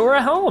go, the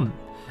Zora helm.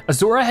 A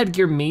Zora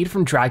headgear made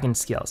from dragon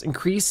scales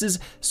increases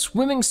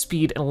swimming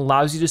speed and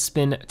allows you to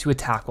spin to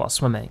attack while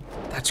swimming.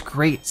 That's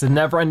great, it's a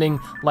never-ending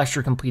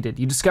lecture completed.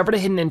 You discovered a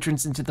hidden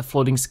entrance into the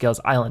Floating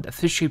Scales Island, a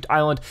fish-shaped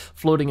island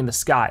floating in the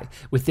sky.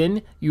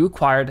 Within, you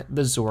acquired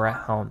the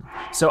Zora helm.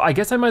 So I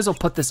guess I might as well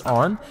put this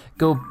on,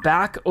 go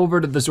back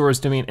over to the Zora's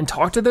domain and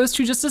talk to those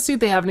two just to see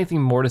if they have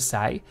anything more to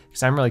say,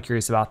 because I'm really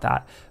curious about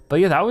that. But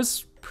yeah, that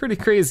was pretty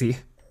crazy.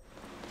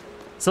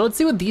 So let's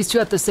see what these two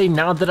have to say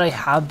now that I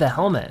have the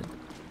helmet.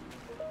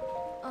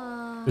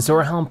 The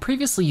Zora helm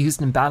previously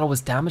used in battle was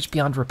damaged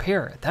beyond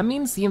repair. That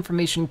means the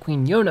information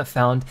Queen Yona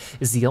found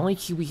is the only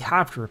key we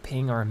have to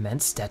repaying our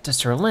immense debt to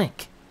Sir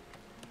Link.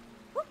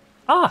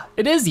 Ah,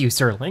 it is you,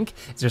 Sir Link.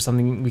 Is there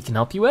something we can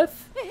help you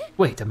with?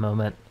 Wait a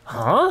moment,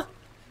 huh?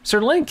 Sir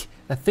Link,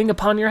 that thing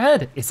upon your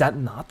head, is that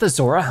not the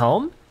Zora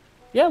helm?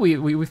 Yeah,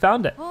 we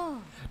found it.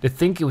 To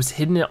think it was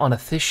hidden on a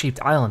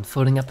fish-shaped island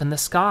floating up in the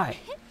sky.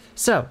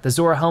 So, the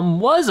Zora helm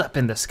was up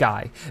in the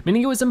sky,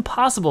 meaning it was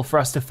impossible for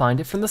us to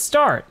find it from the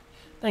start.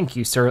 Thank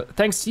you, sir.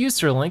 Thanks to you,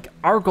 Sir Link,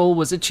 our goal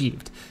was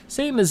achieved.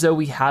 Same as though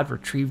we had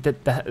retrieved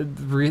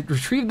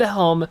the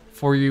helm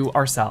for you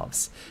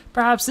ourselves.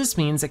 Perhaps this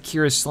means that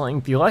Kira's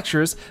lengthy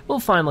lectures will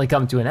finally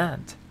come to an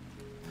end.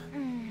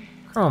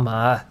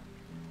 Chroma.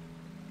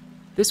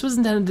 This was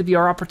intended to be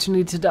our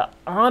opportunity to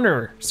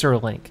honor Sir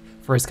Link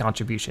for his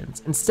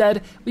contributions.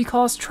 Instead, we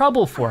caused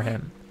trouble for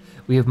him.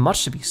 We have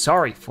much to be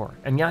sorry for,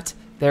 and yet,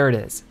 there it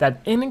is,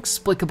 that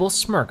inexplicable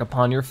smirk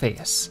upon your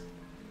face.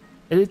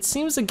 It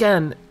seems it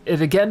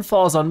again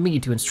falls on me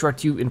to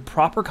instruct you in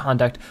proper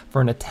conduct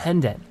for an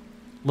attendant.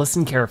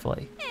 Listen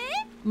carefully.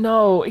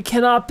 No, it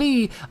cannot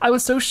be. I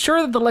was so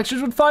sure that the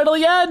lectures would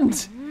finally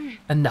end.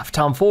 Enough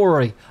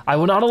tomfoolery. I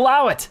will not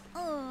allow it.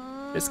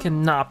 This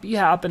cannot be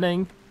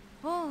happening.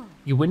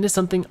 You witnessed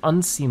something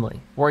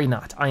unseemly. Worry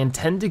not. I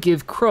intend to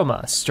give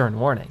Chroma a stern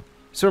warning.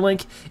 Sir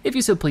Link, if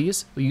you so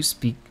please, will you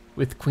speak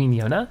with Queen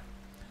Yona?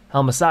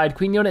 Helm aside,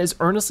 Queen Yona is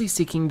earnestly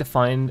seeking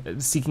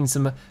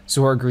some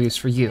Zora Greaves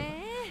for you.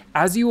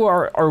 As you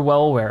are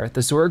well aware,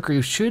 the Zora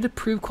Greaves should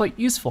prove quite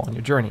useful on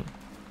your journey.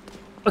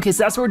 Okay,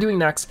 so that's what we're doing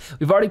next.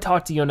 We've already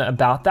talked to Yona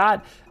about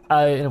that.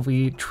 And if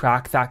we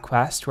track that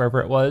quest,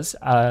 wherever it was,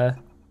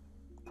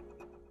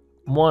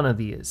 one of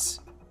these.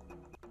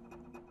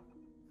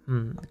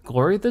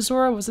 Glory of the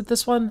Zora, was it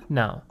this one?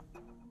 No.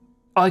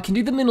 Oh, I can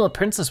do the Moonlit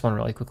Princess one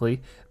really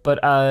quickly, but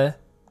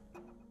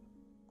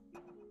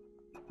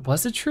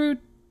was it True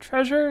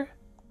Treasure?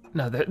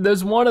 No,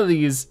 there's one of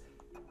these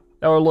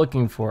that we're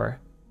looking for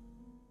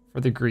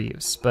the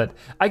Greaves, but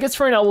I guess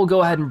for now we'll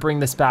go ahead and bring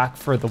this back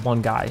for the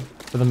one guy,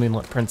 for the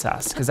Moonlit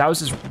Princess, because that was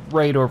just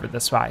right over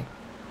this way.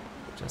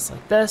 Just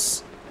like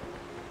this.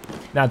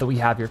 Now that we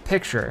have your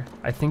picture,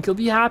 I think you'll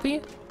be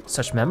happy.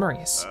 Such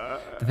memories.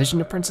 The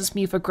vision of Princess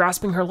Mipha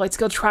grasping her light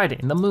scale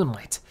trident in the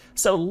moonlight.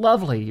 So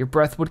lovely, your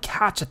breath would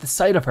catch at the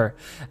sight of her,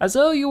 as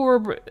though you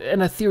were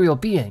an ethereal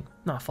being,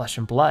 not flesh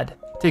and blood.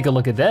 Take a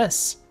look at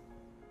this.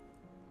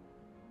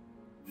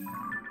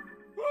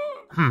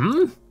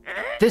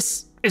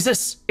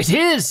 It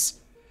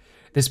is!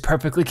 This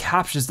perfectly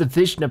captures the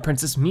vision of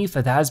Princess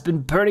Mipha that has been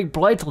burning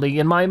brightly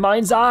in my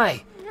mind's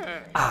eye.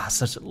 Ah,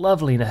 such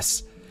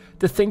loveliness.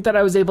 To think that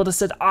I was able to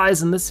set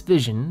eyes on this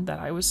vision that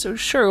I was so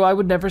sure I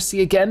would never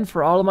see again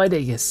for all of my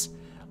days.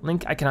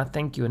 Link, I cannot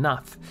thank you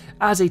enough.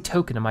 As a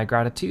token of my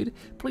gratitude,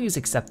 please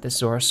accept this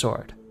Zora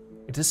sword.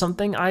 It is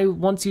something I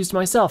once used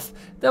myself.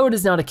 Though it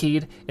is now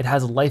decayed, it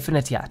has life in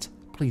it yet.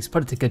 Please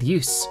put it to good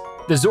use.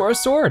 The Zora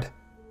sword.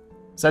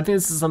 So I think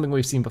this is something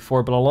we've seen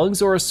before, but a long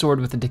Zora sword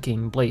with a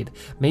decaying blade.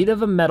 Made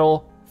of a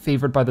metal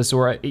favored by the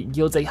Zora, it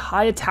yields a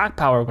high attack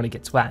power when it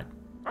gets wet.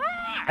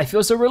 I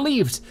feel so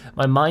relieved.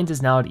 My mind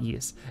is now at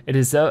ease. It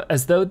is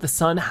as though the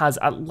sun has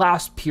at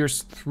last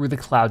pierced through the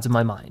clouds of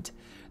my mind.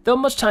 Though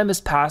much time has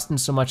passed and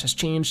so much has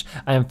changed,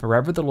 I am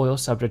forever the loyal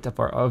subject of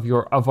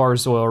our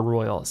Zora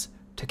royals.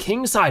 To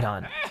King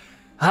Sidon.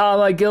 Ah,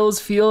 my gills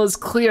feel as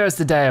clear as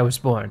the day I was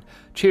born.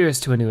 Cheers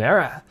to a new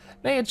era.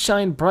 May it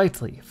shine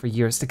brightly for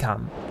years to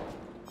come.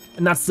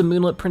 And that's the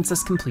Moonlit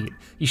Princess complete.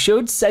 He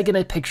showed Segan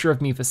a picture of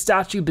Mipha's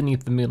statue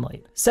beneath the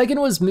moonlight.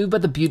 Segan was moved by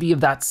the beauty of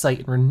that sight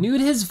and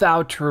renewed his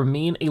vow to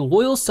remain a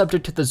loyal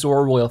subject to the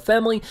Zora royal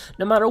family,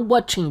 no matter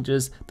what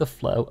changes the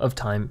flow of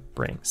time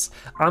brings.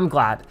 I'm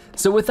glad.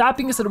 So with that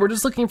being said, we're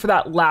just looking for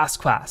that last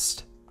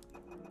quest.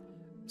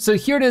 So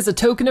here it is, a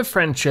token of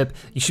friendship.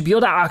 You should be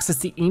able to access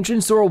the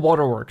ancient Zora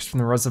waterworks from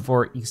the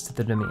reservoir east of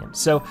the domain.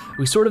 So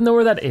we sort of know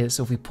where that is.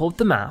 So if we pull up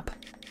the map,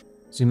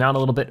 zoom out a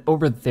little bit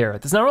over there.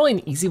 There's not really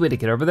an easy way to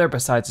get over there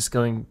besides just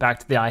going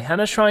back to the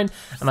Ihena Shrine,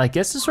 and I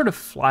guess just sort of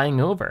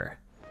flying over.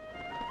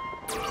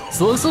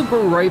 So let's look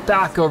right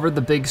back over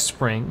the big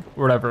spring,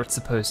 or whatever it's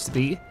supposed to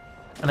be.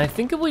 And I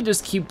think if we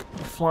just keep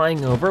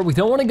flying over, we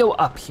don't wanna go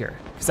up here,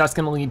 because that's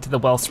gonna lead to the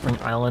Wellspring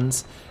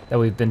Islands that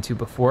we've been to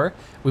before.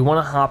 We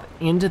wanna hop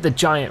into the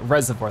giant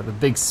reservoir, the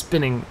big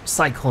spinning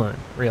cyclone,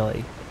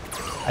 really,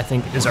 I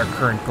think is our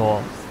current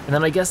goal. And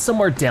then I guess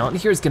somewhere down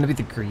here is gonna be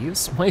the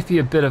Greaves. Might be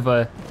a bit of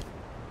a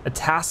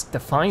task to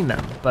find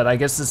them, but I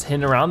guess it's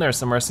hidden around there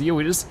somewhere. So yeah,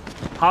 we just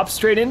hop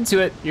straight into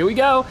it. Here we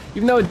go.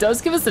 Even though it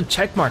does give us a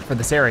check mark for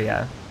this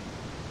area.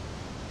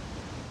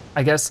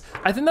 I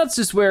think that's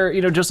just where,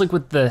 you know, just like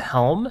with the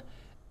helm,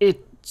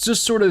 it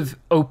just sort of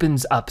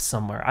opens up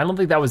somewhere. I don't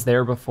think that was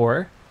there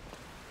before.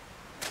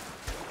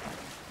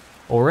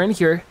 Well, we're in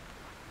here.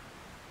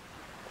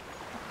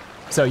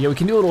 So yeah, we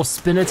can do a little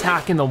spin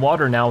attack in the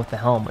water now with the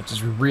helm, which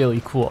is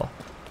really cool.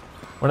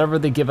 Whenever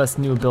they give us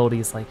new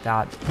abilities like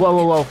that. Whoa,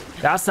 whoa, whoa,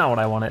 that's not what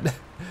I wanted.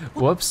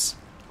 Whoops.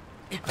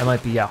 I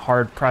might be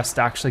hard pressed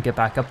to actually get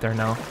back up there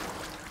now.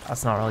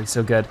 That's not really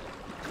so good.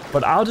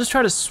 But I'll just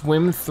try to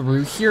swim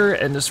through here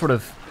and just sort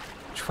of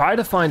try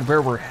to find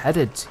where we're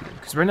headed to.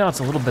 Because right now it's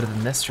a little bit of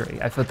a mystery.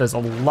 I feel like there's a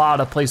lot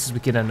of places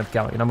we could end up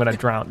going and I'm gonna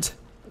drown.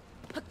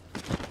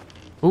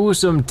 Ooh,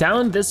 so I'm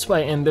down this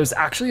way and there's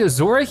actually a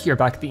Zora here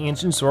back at the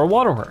ancient Zora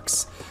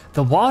waterworks.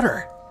 The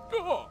water.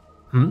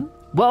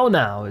 Well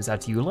now, is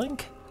that you,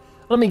 Link?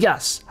 Let me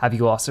guess, have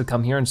you also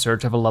come here in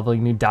search of a lovely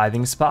new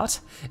diving spot?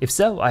 If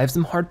so, I have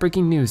some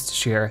heartbreaking news to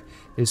share.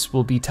 This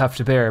will be tough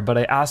to bear, but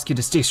I ask you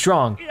to stay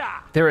strong.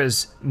 There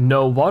is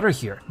no water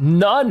here,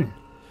 none!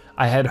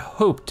 I had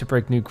hoped to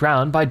break new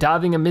ground by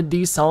diving amid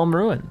these solemn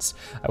ruins.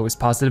 I was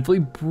positively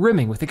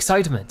brimming with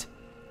excitement.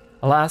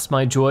 Alas,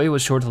 my joy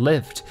was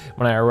short-lived.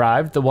 When I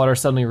arrived, the water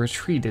suddenly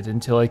retreated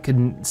until I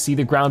couldn't see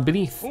the ground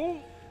beneath.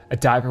 A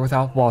diver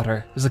without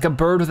water is like a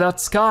bird without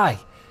sky.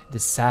 It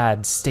is a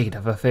sad state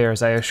of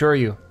affairs, I assure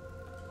you.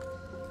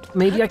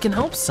 maybe I can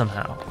help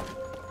somehow.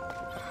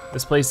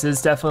 This place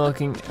is definitely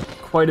looking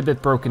quite a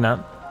bit broken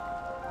up.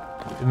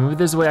 Maybe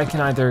there's a way I can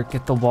either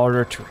get the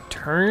water to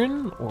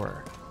return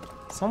or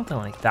something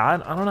like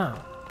that, I don't know.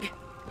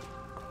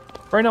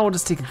 Right now we'll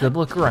just take a good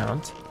look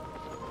around.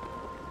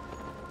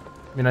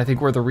 I mean, I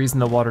think we're the reason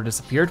the water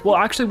disappeared. Well,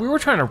 actually we were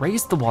trying to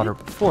raise the water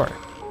before,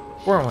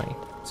 weren't we?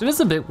 So it is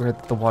a bit weird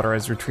that the water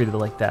has retreated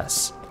like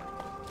this.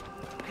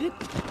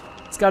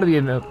 It's gotta be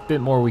a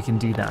bit more we can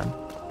do then.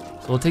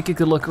 So we'll take a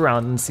good look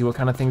around and see what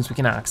kind of things we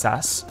can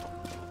access.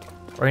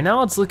 Right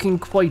now it's looking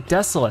quite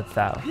desolate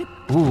though.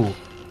 Ooh,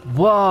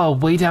 whoa,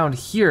 way down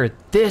here.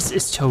 This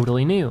is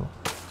totally new.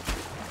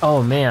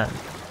 Oh man.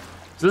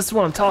 So this is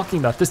what I'm talking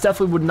about. This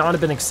definitely would not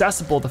have been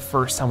accessible the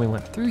first time we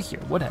went through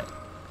here, would it?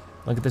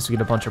 Look at this, we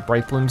get a bunch of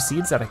bright bloom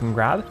seeds that I can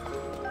grab.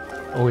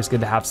 Always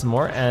good to have some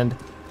more, and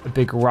a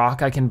big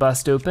rock I can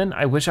bust open.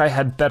 I wish I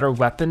had better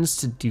weapons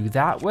to do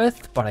that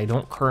with, but I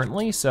don't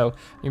currently, so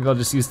maybe I'll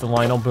just use the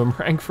Lionel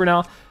Boomerang for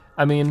now.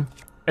 I mean,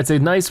 it's a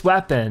nice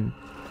weapon,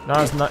 not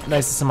as nice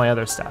as some of my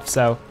other stuff,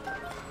 so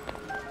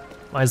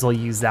might as well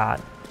use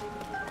that.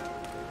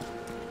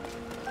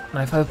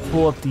 Now if I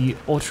pull up the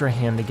Ultra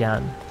Hand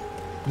again,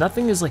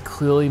 nothing is like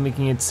clearly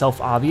making itself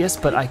obvious,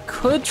 but I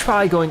could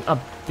try going up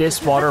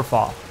this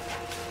waterfall.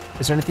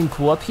 Is there anything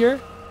cool up here?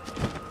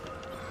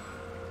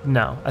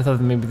 No, I thought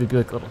that maybe there'd be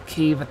like a little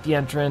cave at the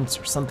entrance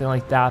or something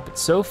like that, but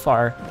so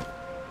far,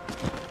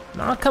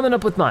 not coming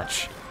up with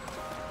much.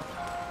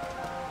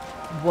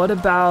 What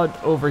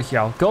about over here?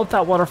 I'll go up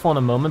that waterfall in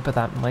a moment, but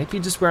that might be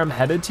just where I'm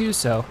headed to,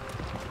 so.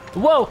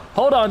 Whoa,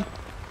 hold on.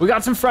 We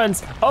got some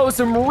friends. Oh,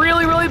 some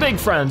really, really big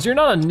friends. You're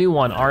not a new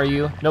one, are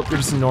you? Nope, you're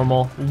just a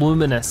normal,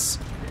 luminous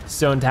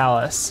stone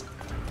talus.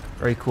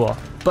 Very cool.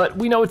 But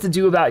we know what to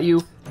do about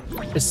you.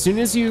 As soon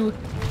as you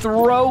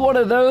throw one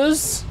of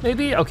those,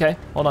 maybe? Okay,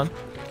 hold on.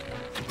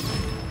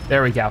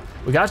 There we go.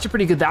 We got you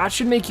pretty good. That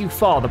should make you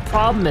fall. The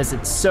problem is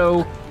it's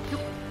so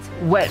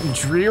wet and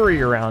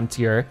dreary around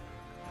here.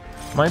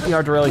 Might be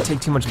hard to really take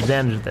too much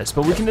advantage of this,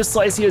 but we can just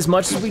slice you as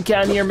much as we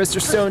can here,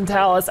 Mr. Stone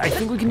Talus. I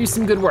think we can do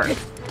some good work.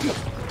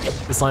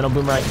 This Lionel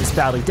Boomerang is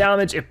badly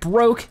damaged. It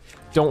broke.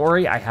 Don't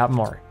worry, I have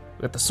more.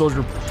 We got the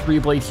Soldier 3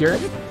 blade here,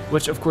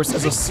 which of course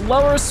is a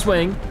slower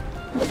swing,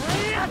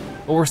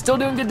 but we're still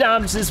doing good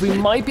damages. We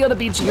might be able to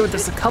beat you here with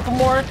just a couple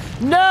more.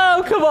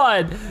 No, come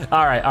on.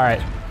 All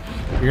right.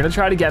 You're gonna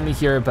try to get me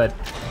here, but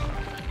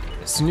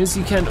as soon as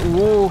you can,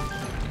 whoa.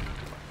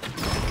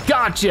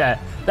 Gotcha,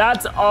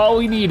 that's all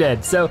we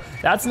needed. So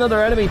that's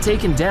another enemy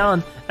taken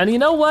down. And you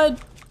know what?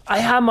 I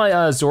have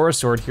my Zora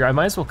sword here. I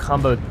might as well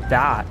combo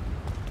that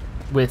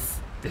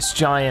with this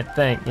giant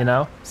thing, you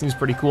know? Seems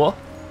pretty cool.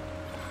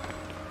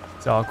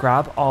 So I'll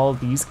grab all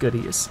these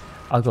goodies.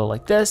 I'll go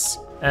like this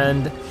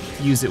and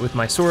use it with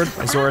my sword,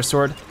 my Zora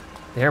sword.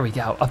 There we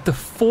go, up to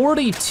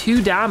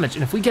 42 damage.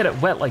 And if we get it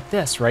wet like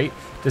this, right?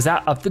 Does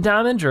that up the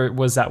damage or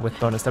was that with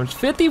bonus damage?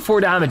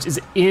 54 damage is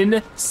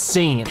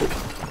insane.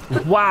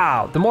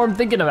 Wow, the more I'm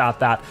thinking about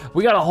that,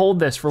 we gotta hold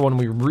this for when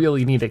we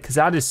really need it because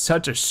that is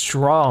such a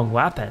strong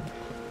weapon.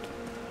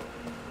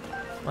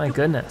 My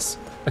goodness.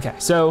 Okay,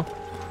 so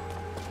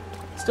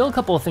still a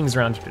couple of things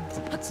around here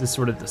to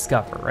sort of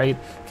discover, right?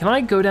 Can I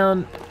go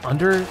down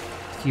under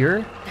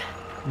here?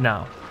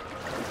 No.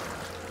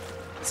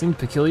 Seemed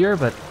peculiar,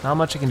 but not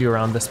much I can do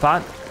around this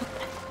spot.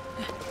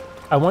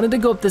 I wanted to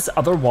go up this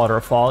other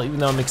waterfall, even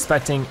though I'm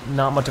expecting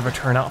not much of a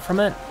turnout from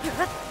it.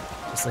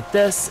 Just like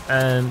this,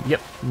 and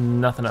yep,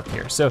 nothing up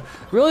here. So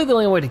really the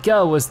only way to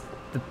go was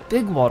the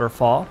big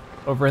waterfall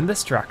over in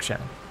this direction.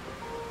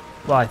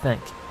 Well, I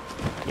think,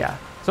 yeah.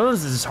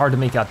 Sometimes it's just hard to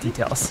make out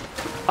details.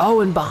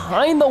 Oh, and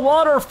behind the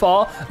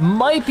waterfall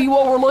might be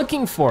what we're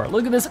looking for.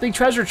 Look at this big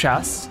treasure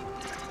chest.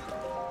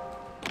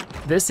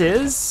 This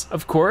is,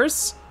 of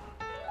course,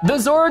 the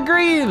Zora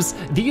Greaves!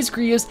 These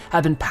greaves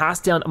have been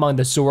passed down among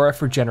the Zora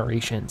for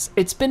generations.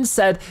 It's been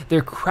said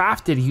they're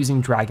crafted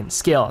using dragon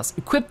scales.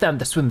 Equip them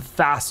to swim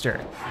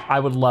faster. I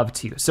would love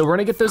to. So we're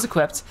gonna get those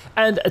equipped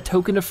and a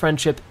token of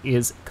friendship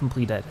is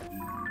completed.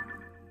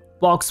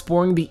 While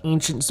exploring the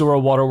ancient Zora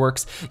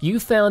waterworks, you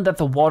found that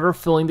the water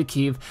filling the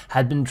cave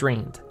had been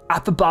drained.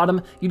 At the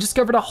bottom, you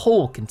discovered a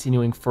hole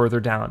continuing further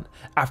down.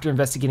 After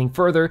investigating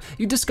further,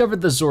 you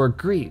discovered the Zora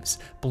Greaves,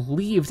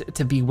 believed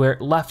to be where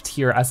left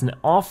here as an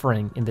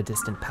offering in the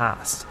distant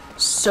past.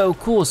 So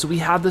cool, so we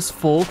have this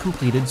full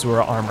completed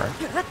Zora armor.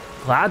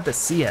 Glad to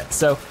see it.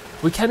 So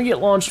we kind of get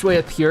launched way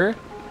up here,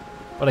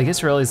 but I guess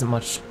there really isn't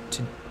much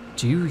to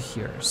do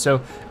here.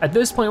 So at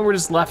this point, we're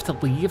just left to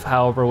leave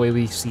however way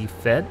we see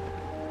fit.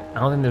 I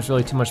don't think there's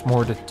really too much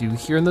more to do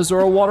here in the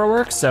Zora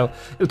waterworks, so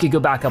we could go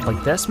back up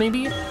like this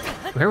maybe?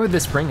 Where would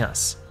this bring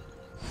us?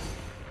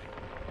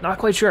 Not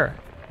quite sure.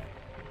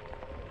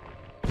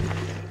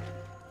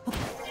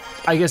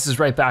 I guess it's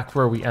right back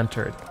where we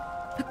entered.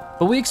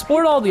 But we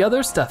explored all the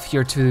other stuff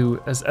here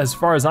too, as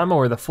far as I'm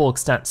aware, the full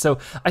extent. So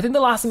I think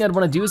the last thing I'd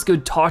wanna do is go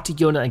talk to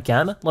Yona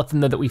again, let them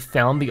know that we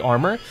found the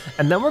armor,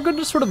 and then we're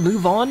gonna sort of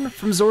move on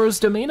from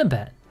Zora's domain a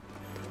bit.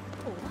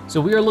 So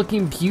we are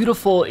looking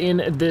beautiful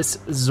in this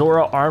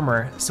Zora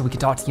armor, so we can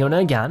talk to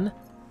Yona again.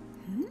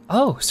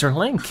 Oh, Sir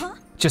Link,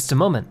 just a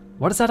moment.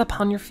 What is that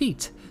upon your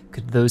feet?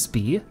 Could those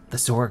be the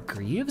Zora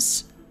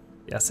Greaves?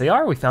 Yes, they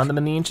are. We found them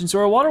in the ancient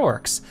Zora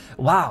waterworks.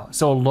 Wow,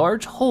 so a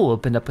large hole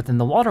opened up within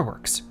the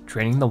waterworks,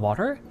 draining the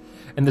water?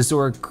 And the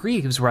Zora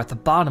Greaves were at the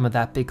bottom of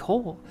that big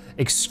hole.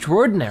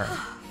 Extraordinary.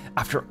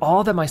 After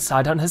all that my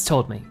Sidon has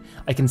told me,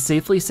 I can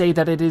safely say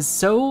that it is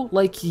so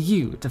like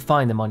you to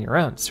find them on your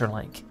own, Sir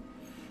Link.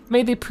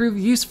 May they prove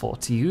useful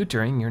to you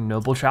during your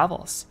noble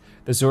travels.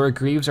 The Zora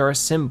Greaves are a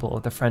symbol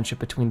of the friendship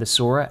between the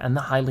Zora and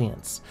the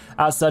Hylians.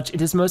 As such,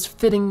 it is most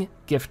fitting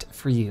gift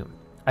for you,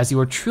 as you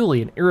are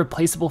truly an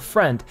irreplaceable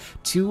friend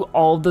to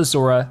all the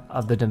Zora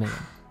of the domain.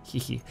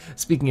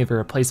 Speaking of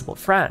irreplaceable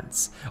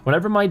friends,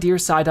 whenever my dear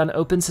Sidon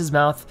opens his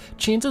mouth,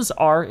 chances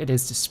are it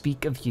is to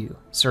speak of you,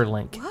 Sir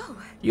Link. Whoa.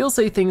 You'll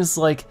say things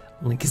like,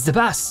 Link is the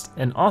best,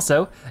 and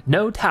also,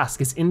 no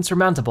task is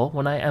insurmountable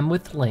when I am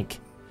with Link.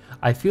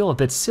 I feel a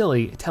bit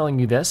silly telling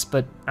you this,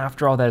 but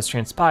after all that has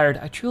transpired,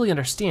 I truly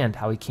understand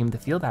how he came to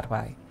feel that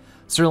way.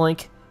 Sir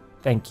Link,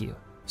 thank you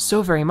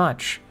so very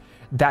much.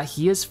 That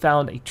he has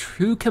found a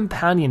true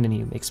companion in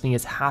you makes me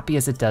as happy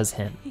as it does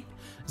him.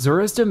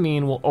 Zora's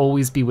domain will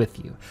always be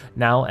with you,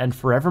 now and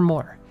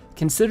forevermore.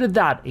 Consider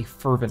that a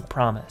fervent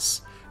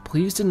promise.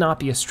 Please do not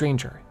be a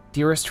stranger,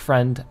 dearest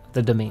friend of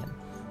the domain.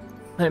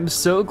 I'm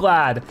so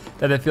glad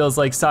that it feels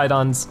like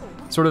Sidon's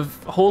sort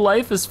of whole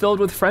life is filled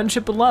with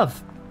friendship and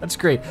love. That's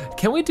great.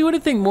 Can we do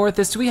anything more with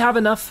this? Do we have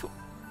enough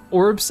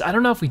orbs? I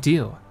don't know if we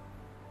do.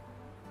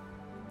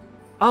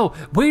 Oh,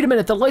 wait a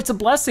minute, the Lights of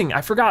Blessing,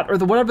 I forgot, or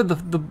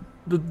the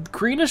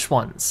greenish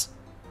ones.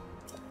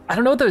 I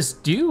don't know what those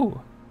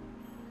do.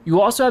 You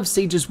also have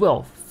Sage's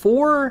Will.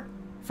 For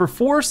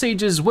 4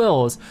 Sage's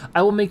Wills,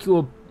 I will make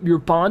your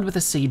bond with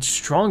a Sage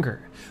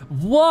stronger.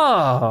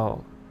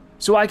 Whoa!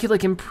 So I could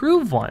like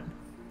improve one.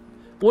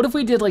 What if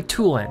we did like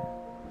Tulin?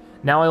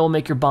 Now I will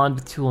make your bond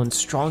with Tulin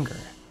stronger.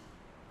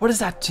 What does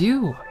that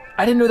do?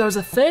 I didn't know that was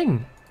a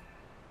thing.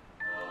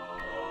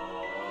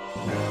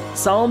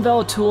 Solemn Vow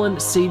of Tulin,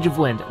 Sage of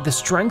Wind. The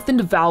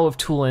strengthened vow of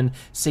Tulin,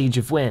 Sage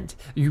of Wind.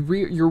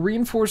 Your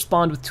reinforced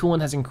bond with Tulin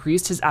has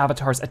increased his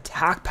avatar's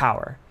attack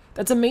power.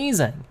 That's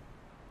amazing.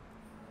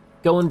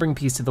 Go and bring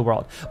peace to the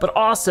world. But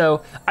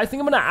also, I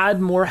think I'm gonna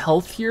add more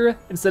health here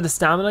instead of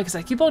stamina, because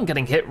I keep on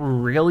getting hit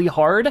really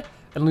hard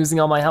and losing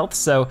all my health,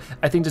 so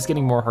I think just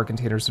getting more heart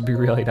containers would be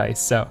really nice.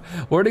 So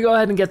we're gonna go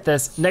ahead and get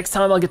this. Next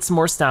time I'll get some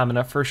more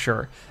stamina for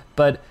sure.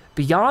 But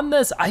beyond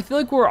this, I feel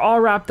like we're all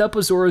wrapped up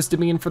with Zora's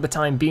Domain for the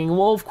time being.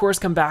 We'll of course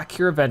come back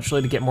here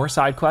eventually to get more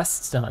side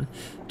quests done,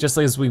 just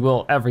as we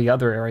will every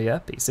other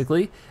area,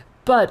 basically.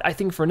 But I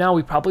think for now,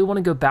 we probably wanna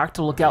go back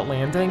to Lookout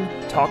Landing,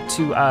 talk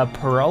to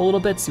Pearl a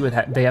little bit, see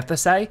what they have to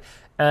say,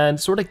 and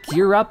sort of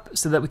gear up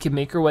so that we can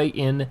make our way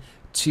in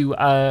to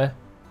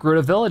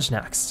Gerudo Village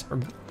next, or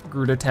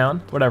Gerudo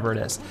Town, whatever it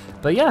is.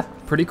 But yeah,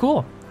 pretty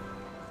cool.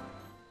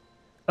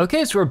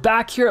 Okay, so we're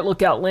back here at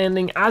Lookout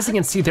Landing. As you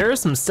can see, there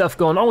is some stuff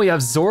going on. We have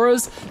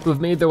Zoras who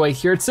have made their way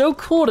here. It's so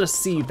cool to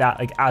see that,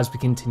 like, as we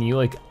continue,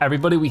 like,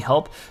 everybody we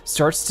help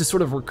starts to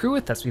sort of recruit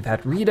with us. We've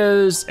had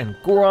Ritos and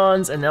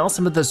Gorons, and now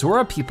some of the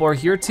Zora people are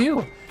here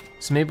too.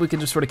 So maybe we can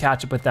just sort of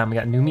catch up with them. We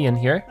got Numi in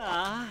here.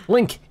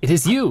 Link, it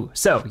is you.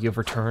 So, you have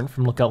returned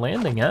from Lookout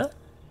Landing, huh?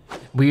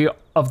 We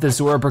of the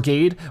Zora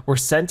Brigade were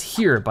sent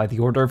here by the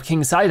order of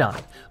King Sidon.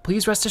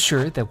 Please rest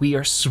assured that we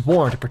are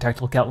sworn to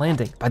protect Lookout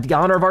Landing by the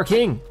honor of our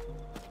king.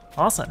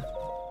 Awesome.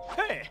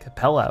 Hey.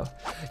 Capello,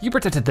 you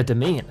protected the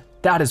domain.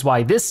 That is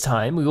why this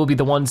time we will be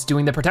the ones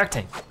doing the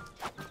protecting.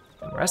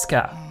 And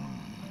Reska.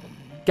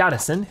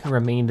 Gaddison, who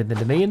remained in the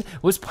domain,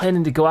 was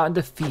planning to go out and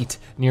defeat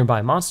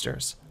nearby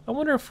monsters. I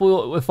wonder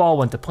if all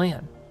went to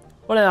plan.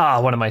 What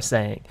am I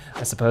saying?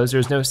 I suppose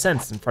there's no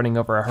sense in fronting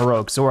over a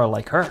heroic Zora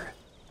like her.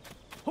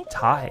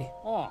 Tai.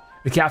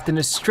 The captain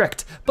is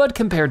strict, but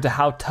compared to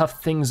how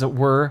tough things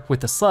were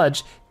with the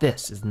sludge,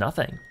 this is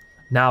nothing.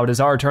 Now it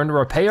is our turn to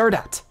repay our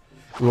debt.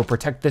 We will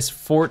protect this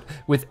fort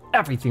with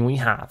everything we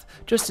have,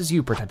 just as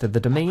you protected the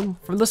domain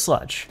from the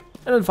sludge.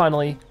 And then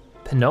finally,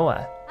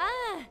 Pinoa.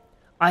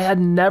 I had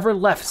never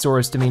left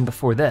Zora's domain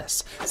before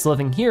this, so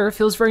living here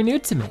feels very new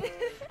to me.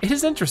 It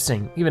is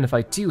interesting, even if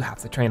I do have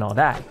to train all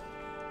day.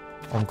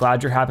 Well, I'm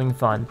glad you're having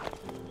fun.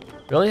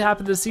 Really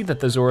happy to see that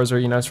the Zoras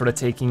are, sort of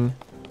taking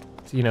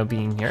to,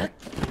 being here.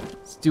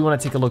 So do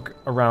want to take a look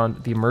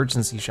around the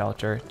emergency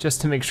shelter,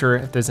 just to make sure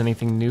if there's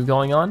anything new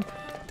going on.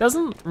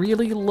 Doesn't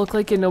really look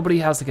like it. Nobody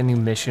has like a new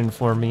mission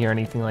for me or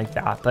anything like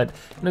that, but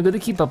good to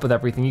keep up with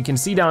everything. You can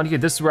see down here,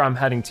 this is where I'm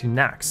heading to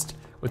next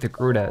with the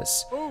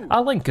Gerudos.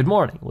 Link, good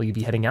morning. Will you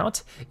be heading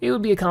out? It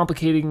would be a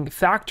complicating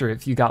factor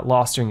if you got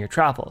lost during your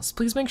travels.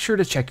 Please make sure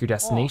to check your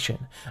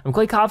destination. I'm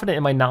quite confident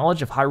in my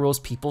knowledge of Hyrule's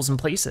peoples and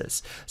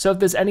places. So if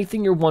there's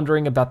anything you're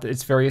wondering about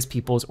its various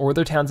peoples or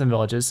their towns and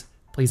villages,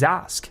 please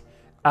ask.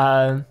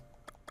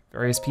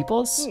 Various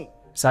peoples?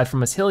 Aside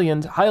from us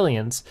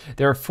Hylians,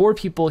 there are 4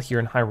 people here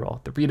in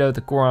Hyrule: the Rito,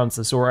 the Gorons,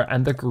 the Zora,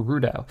 and the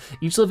Gerudo.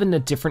 Each live in a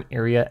different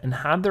area and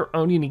have their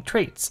own unique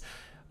traits,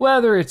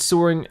 whether it's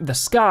soaring the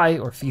sky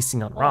or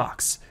feasting on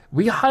rocks.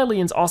 We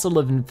Hylians also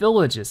live in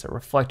villages that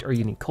reflect our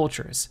unique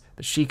cultures.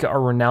 The Sheikah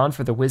are renowned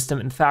for their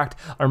wisdom. In fact,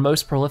 our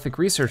most prolific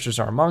researchers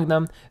are among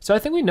them. So I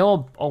think we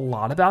know a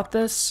lot about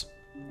this.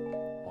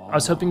 I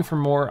was hoping for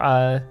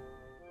more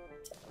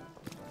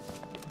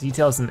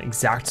details on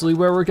exactly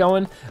where we're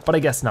going, but I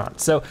guess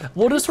not. So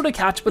we'll just sort of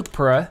catch up with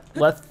Pura,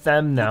 let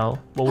them know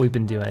what we've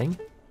been doing.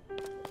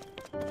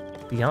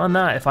 Beyond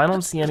that, if I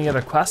don't see any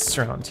other quests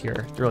around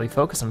here to really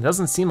focus on, it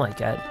doesn't seem like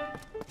it.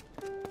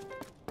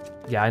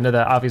 Yeah, I know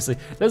that obviously.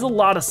 There's a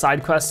lot of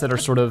side quests that are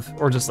sort of,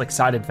 or just like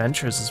side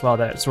adventures as well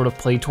that sort of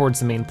play towards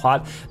the main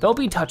plot. They'll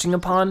be touching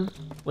upon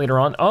later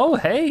on. Oh,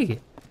 hey,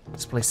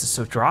 this place is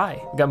so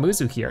dry. We got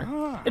Muzu here.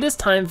 It is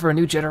time for a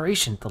new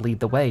generation to lead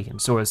the way in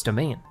Zora's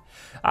domain.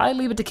 I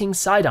leave it to King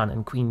Sidon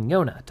and Queen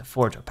Yona to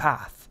forge a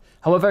path.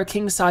 However,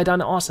 King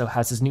Sidon also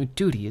has his new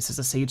duties as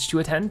a sage to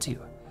attend to.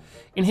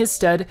 In his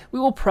stead, we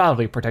will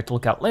proudly protect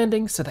Lookout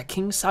Landing so that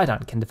King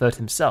Sidon can devote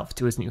himself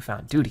to his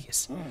newfound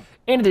duties.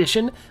 In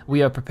addition,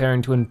 we are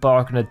preparing to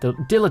embark on a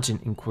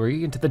diligent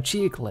inquiry into the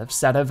geoglyphs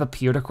that have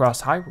appeared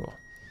across Hyrule.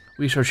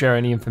 We shall share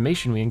any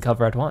information we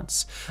uncover at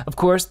once. Of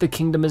course, the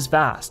kingdom is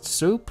vast,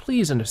 so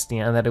please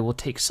understand that it will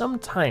take some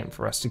time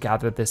for us to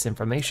gather this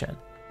information.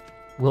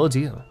 Will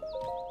do.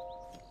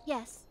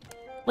 Yes.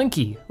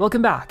 Linky,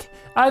 welcome back.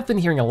 I've been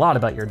hearing a lot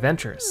about your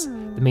adventures.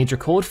 The major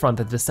cold front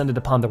that descended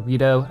upon the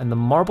Rito and the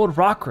marbled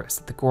rock crust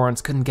that the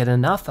Gorons couldn't get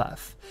enough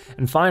of.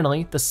 And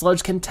finally, the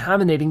sludge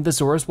contaminating the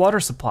Zora's water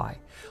supply.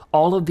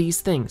 All of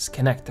these things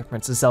connect to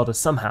Princess Zelda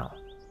somehow.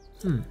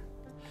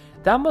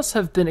 That must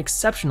have been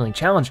exceptionally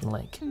challenging,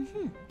 Link.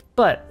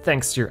 But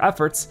thanks to your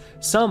efforts,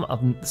 some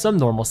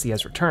normalcy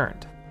has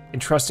returned.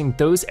 Entrusting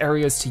those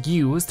areas to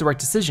you was the right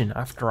decision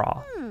after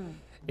all.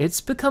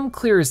 It's become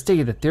clear as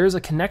day that there is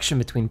a connection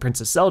between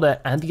Princess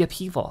Zelda and the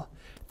upheaval.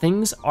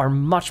 Things are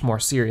much more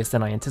serious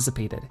than I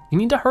anticipated. You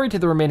need to hurry to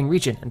the remaining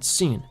region, and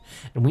soon.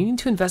 And we need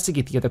to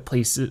investigate the other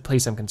place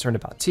I'm concerned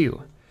about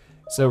too.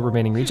 So,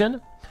 remaining region?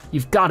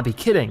 You've gotta be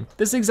kidding.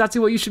 This is exactly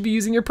what you should be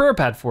using your Purr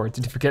Pad for.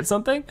 Did you forget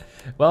something?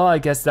 Well, I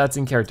guess that's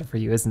in character for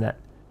you, isn't it?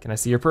 Can I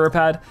see your Purr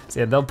Pad? So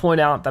yeah, they'll point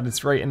out that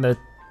it's right in the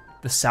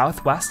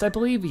southwest, I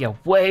believe? Yeah,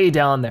 way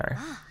down there.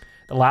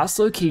 The last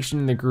location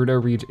in the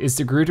Gerudo region is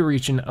the Gerudo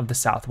region of the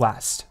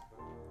southwest.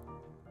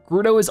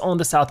 Gerudo is on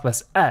the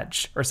southwest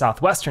edge, or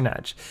southwestern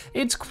edge.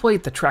 It's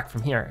quite the trek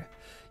from here.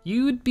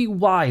 You'd be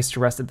wise to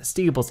rest at the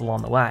stables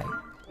along the way.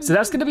 So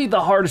that's gonna be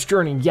the hardest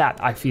journey yet,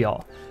 I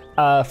feel.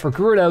 For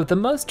Gerudo, the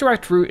most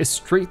direct route is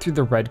straight through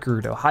the Red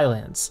Gerudo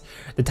Highlands.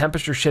 The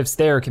temperature shifts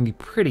there can be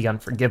pretty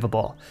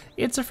unforgivable.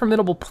 It's a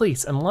formidable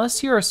place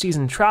unless you're a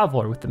seasoned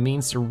traveler with the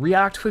means to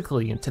react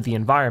quickly to the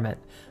environment.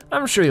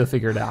 I'm sure you'll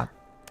figure it out.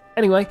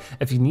 Anyway,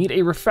 if you need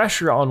a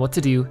refresher on what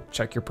to do,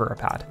 check your Purr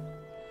Pad.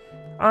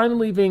 I'm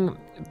leaving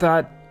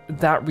that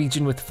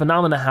region with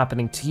phenomena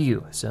happening to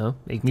you, so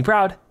make me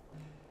proud.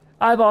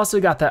 I've also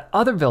got that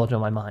other village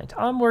on my mind.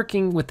 I'm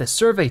working with the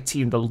survey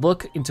team to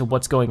look into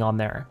what's going on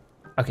there.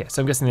 Okay,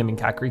 so I'm guessing they mean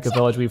Kakariko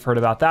Village, we've heard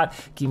about that.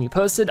 Keep me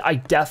posted, I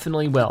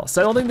definitely will.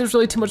 So I don't think there's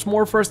really too much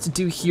more for us to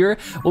do here.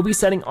 We'll be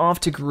setting off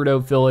to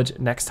Gerudo Village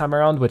next time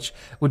around, which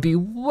would be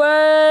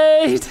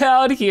way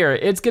down here.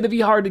 It's gonna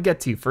be hard to get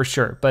to for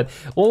sure, but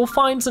we'll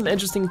find some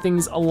interesting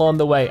things along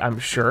the way, I'm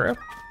sure.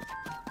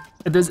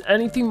 If there's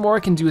anything more I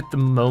can do at the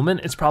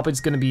moment, it's probably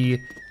just gonna be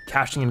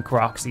caching in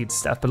Korok Seed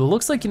stuff, but it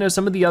looks like, you know,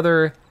 some of the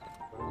other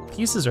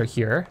pieces are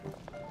here.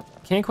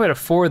 Can't quite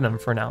afford them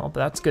for now,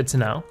 but that's good to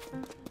know.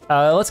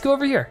 Let's go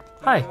over here.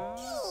 Hi.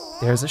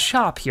 There's a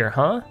shop here,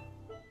 huh?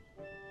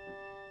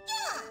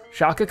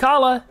 Shaka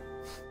Kala.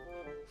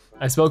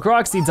 I spelled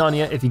Korok Seeds on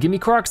you. If you give me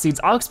Korok Seeds,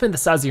 I'll expand the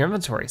size of your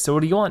inventory. So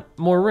what do you want?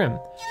 More room.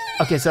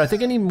 Okay, so I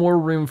think I need more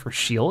room for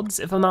shields,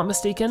 if I'm not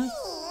mistaken.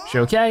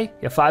 Sure, okay.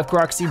 You have 5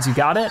 Korok Seeds, you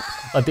got it.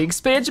 Let the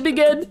expansion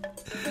begin.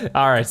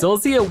 All right, so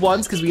let's see it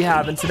once, because we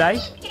haven't today.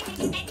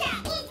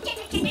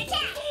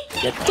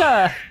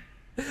 Yatta.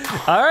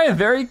 All right,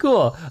 very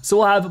cool. So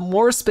we'll have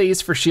more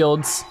space for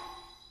shields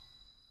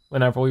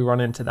whenever we run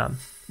into them,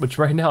 which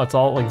right now it's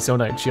all like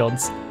Zonite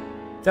shields.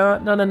 Da,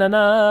 na, na, na,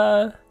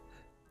 na.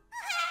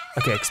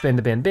 Okay, expand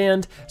the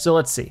band. So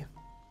let's see.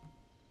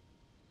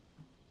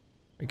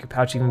 Make your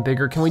pouch even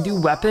bigger. Can we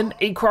do weapon?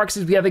 8 Korok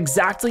Seeds, we have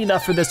exactly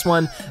enough for this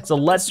one. So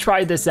let's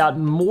try this out.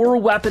 More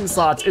weapon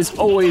slots is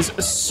always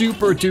a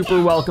super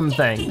duper welcome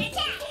thing.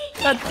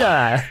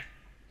 Ta-da.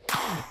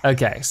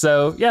 Okay,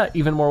 so yeah,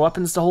 even more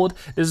weapons to hold.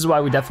 This is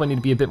why we definitely need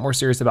to be a bit more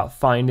serious about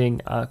finding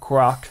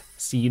Korok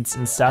Seeds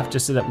and stuff,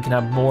 just so that we can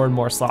have more and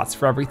more slots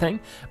for everything.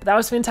 But that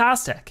was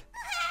fantastic.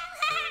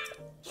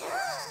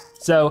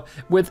 So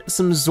with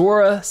some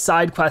Zora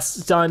side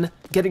quests done,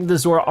 getting the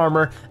Zora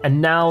Armor,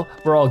 and now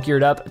we're all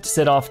geared up to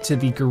set off to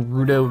the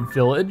Gerudo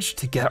Village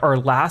to get our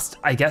last,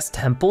 I guess,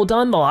 temple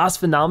done, the last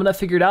phenomena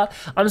figured out.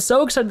 I'm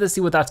so excited to see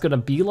what that's gonna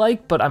be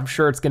like, but I'm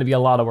sure it's gonna be a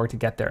lot of work to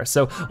get there.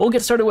 So we'll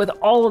get started with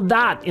all of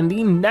that in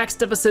the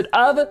next episode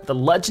of The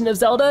Legend of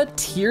Zelda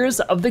Tears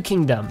of the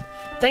Kingdom.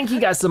 Thank you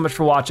guys so much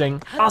for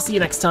watching. I'll see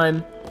you next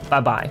time.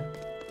 Bye-bye.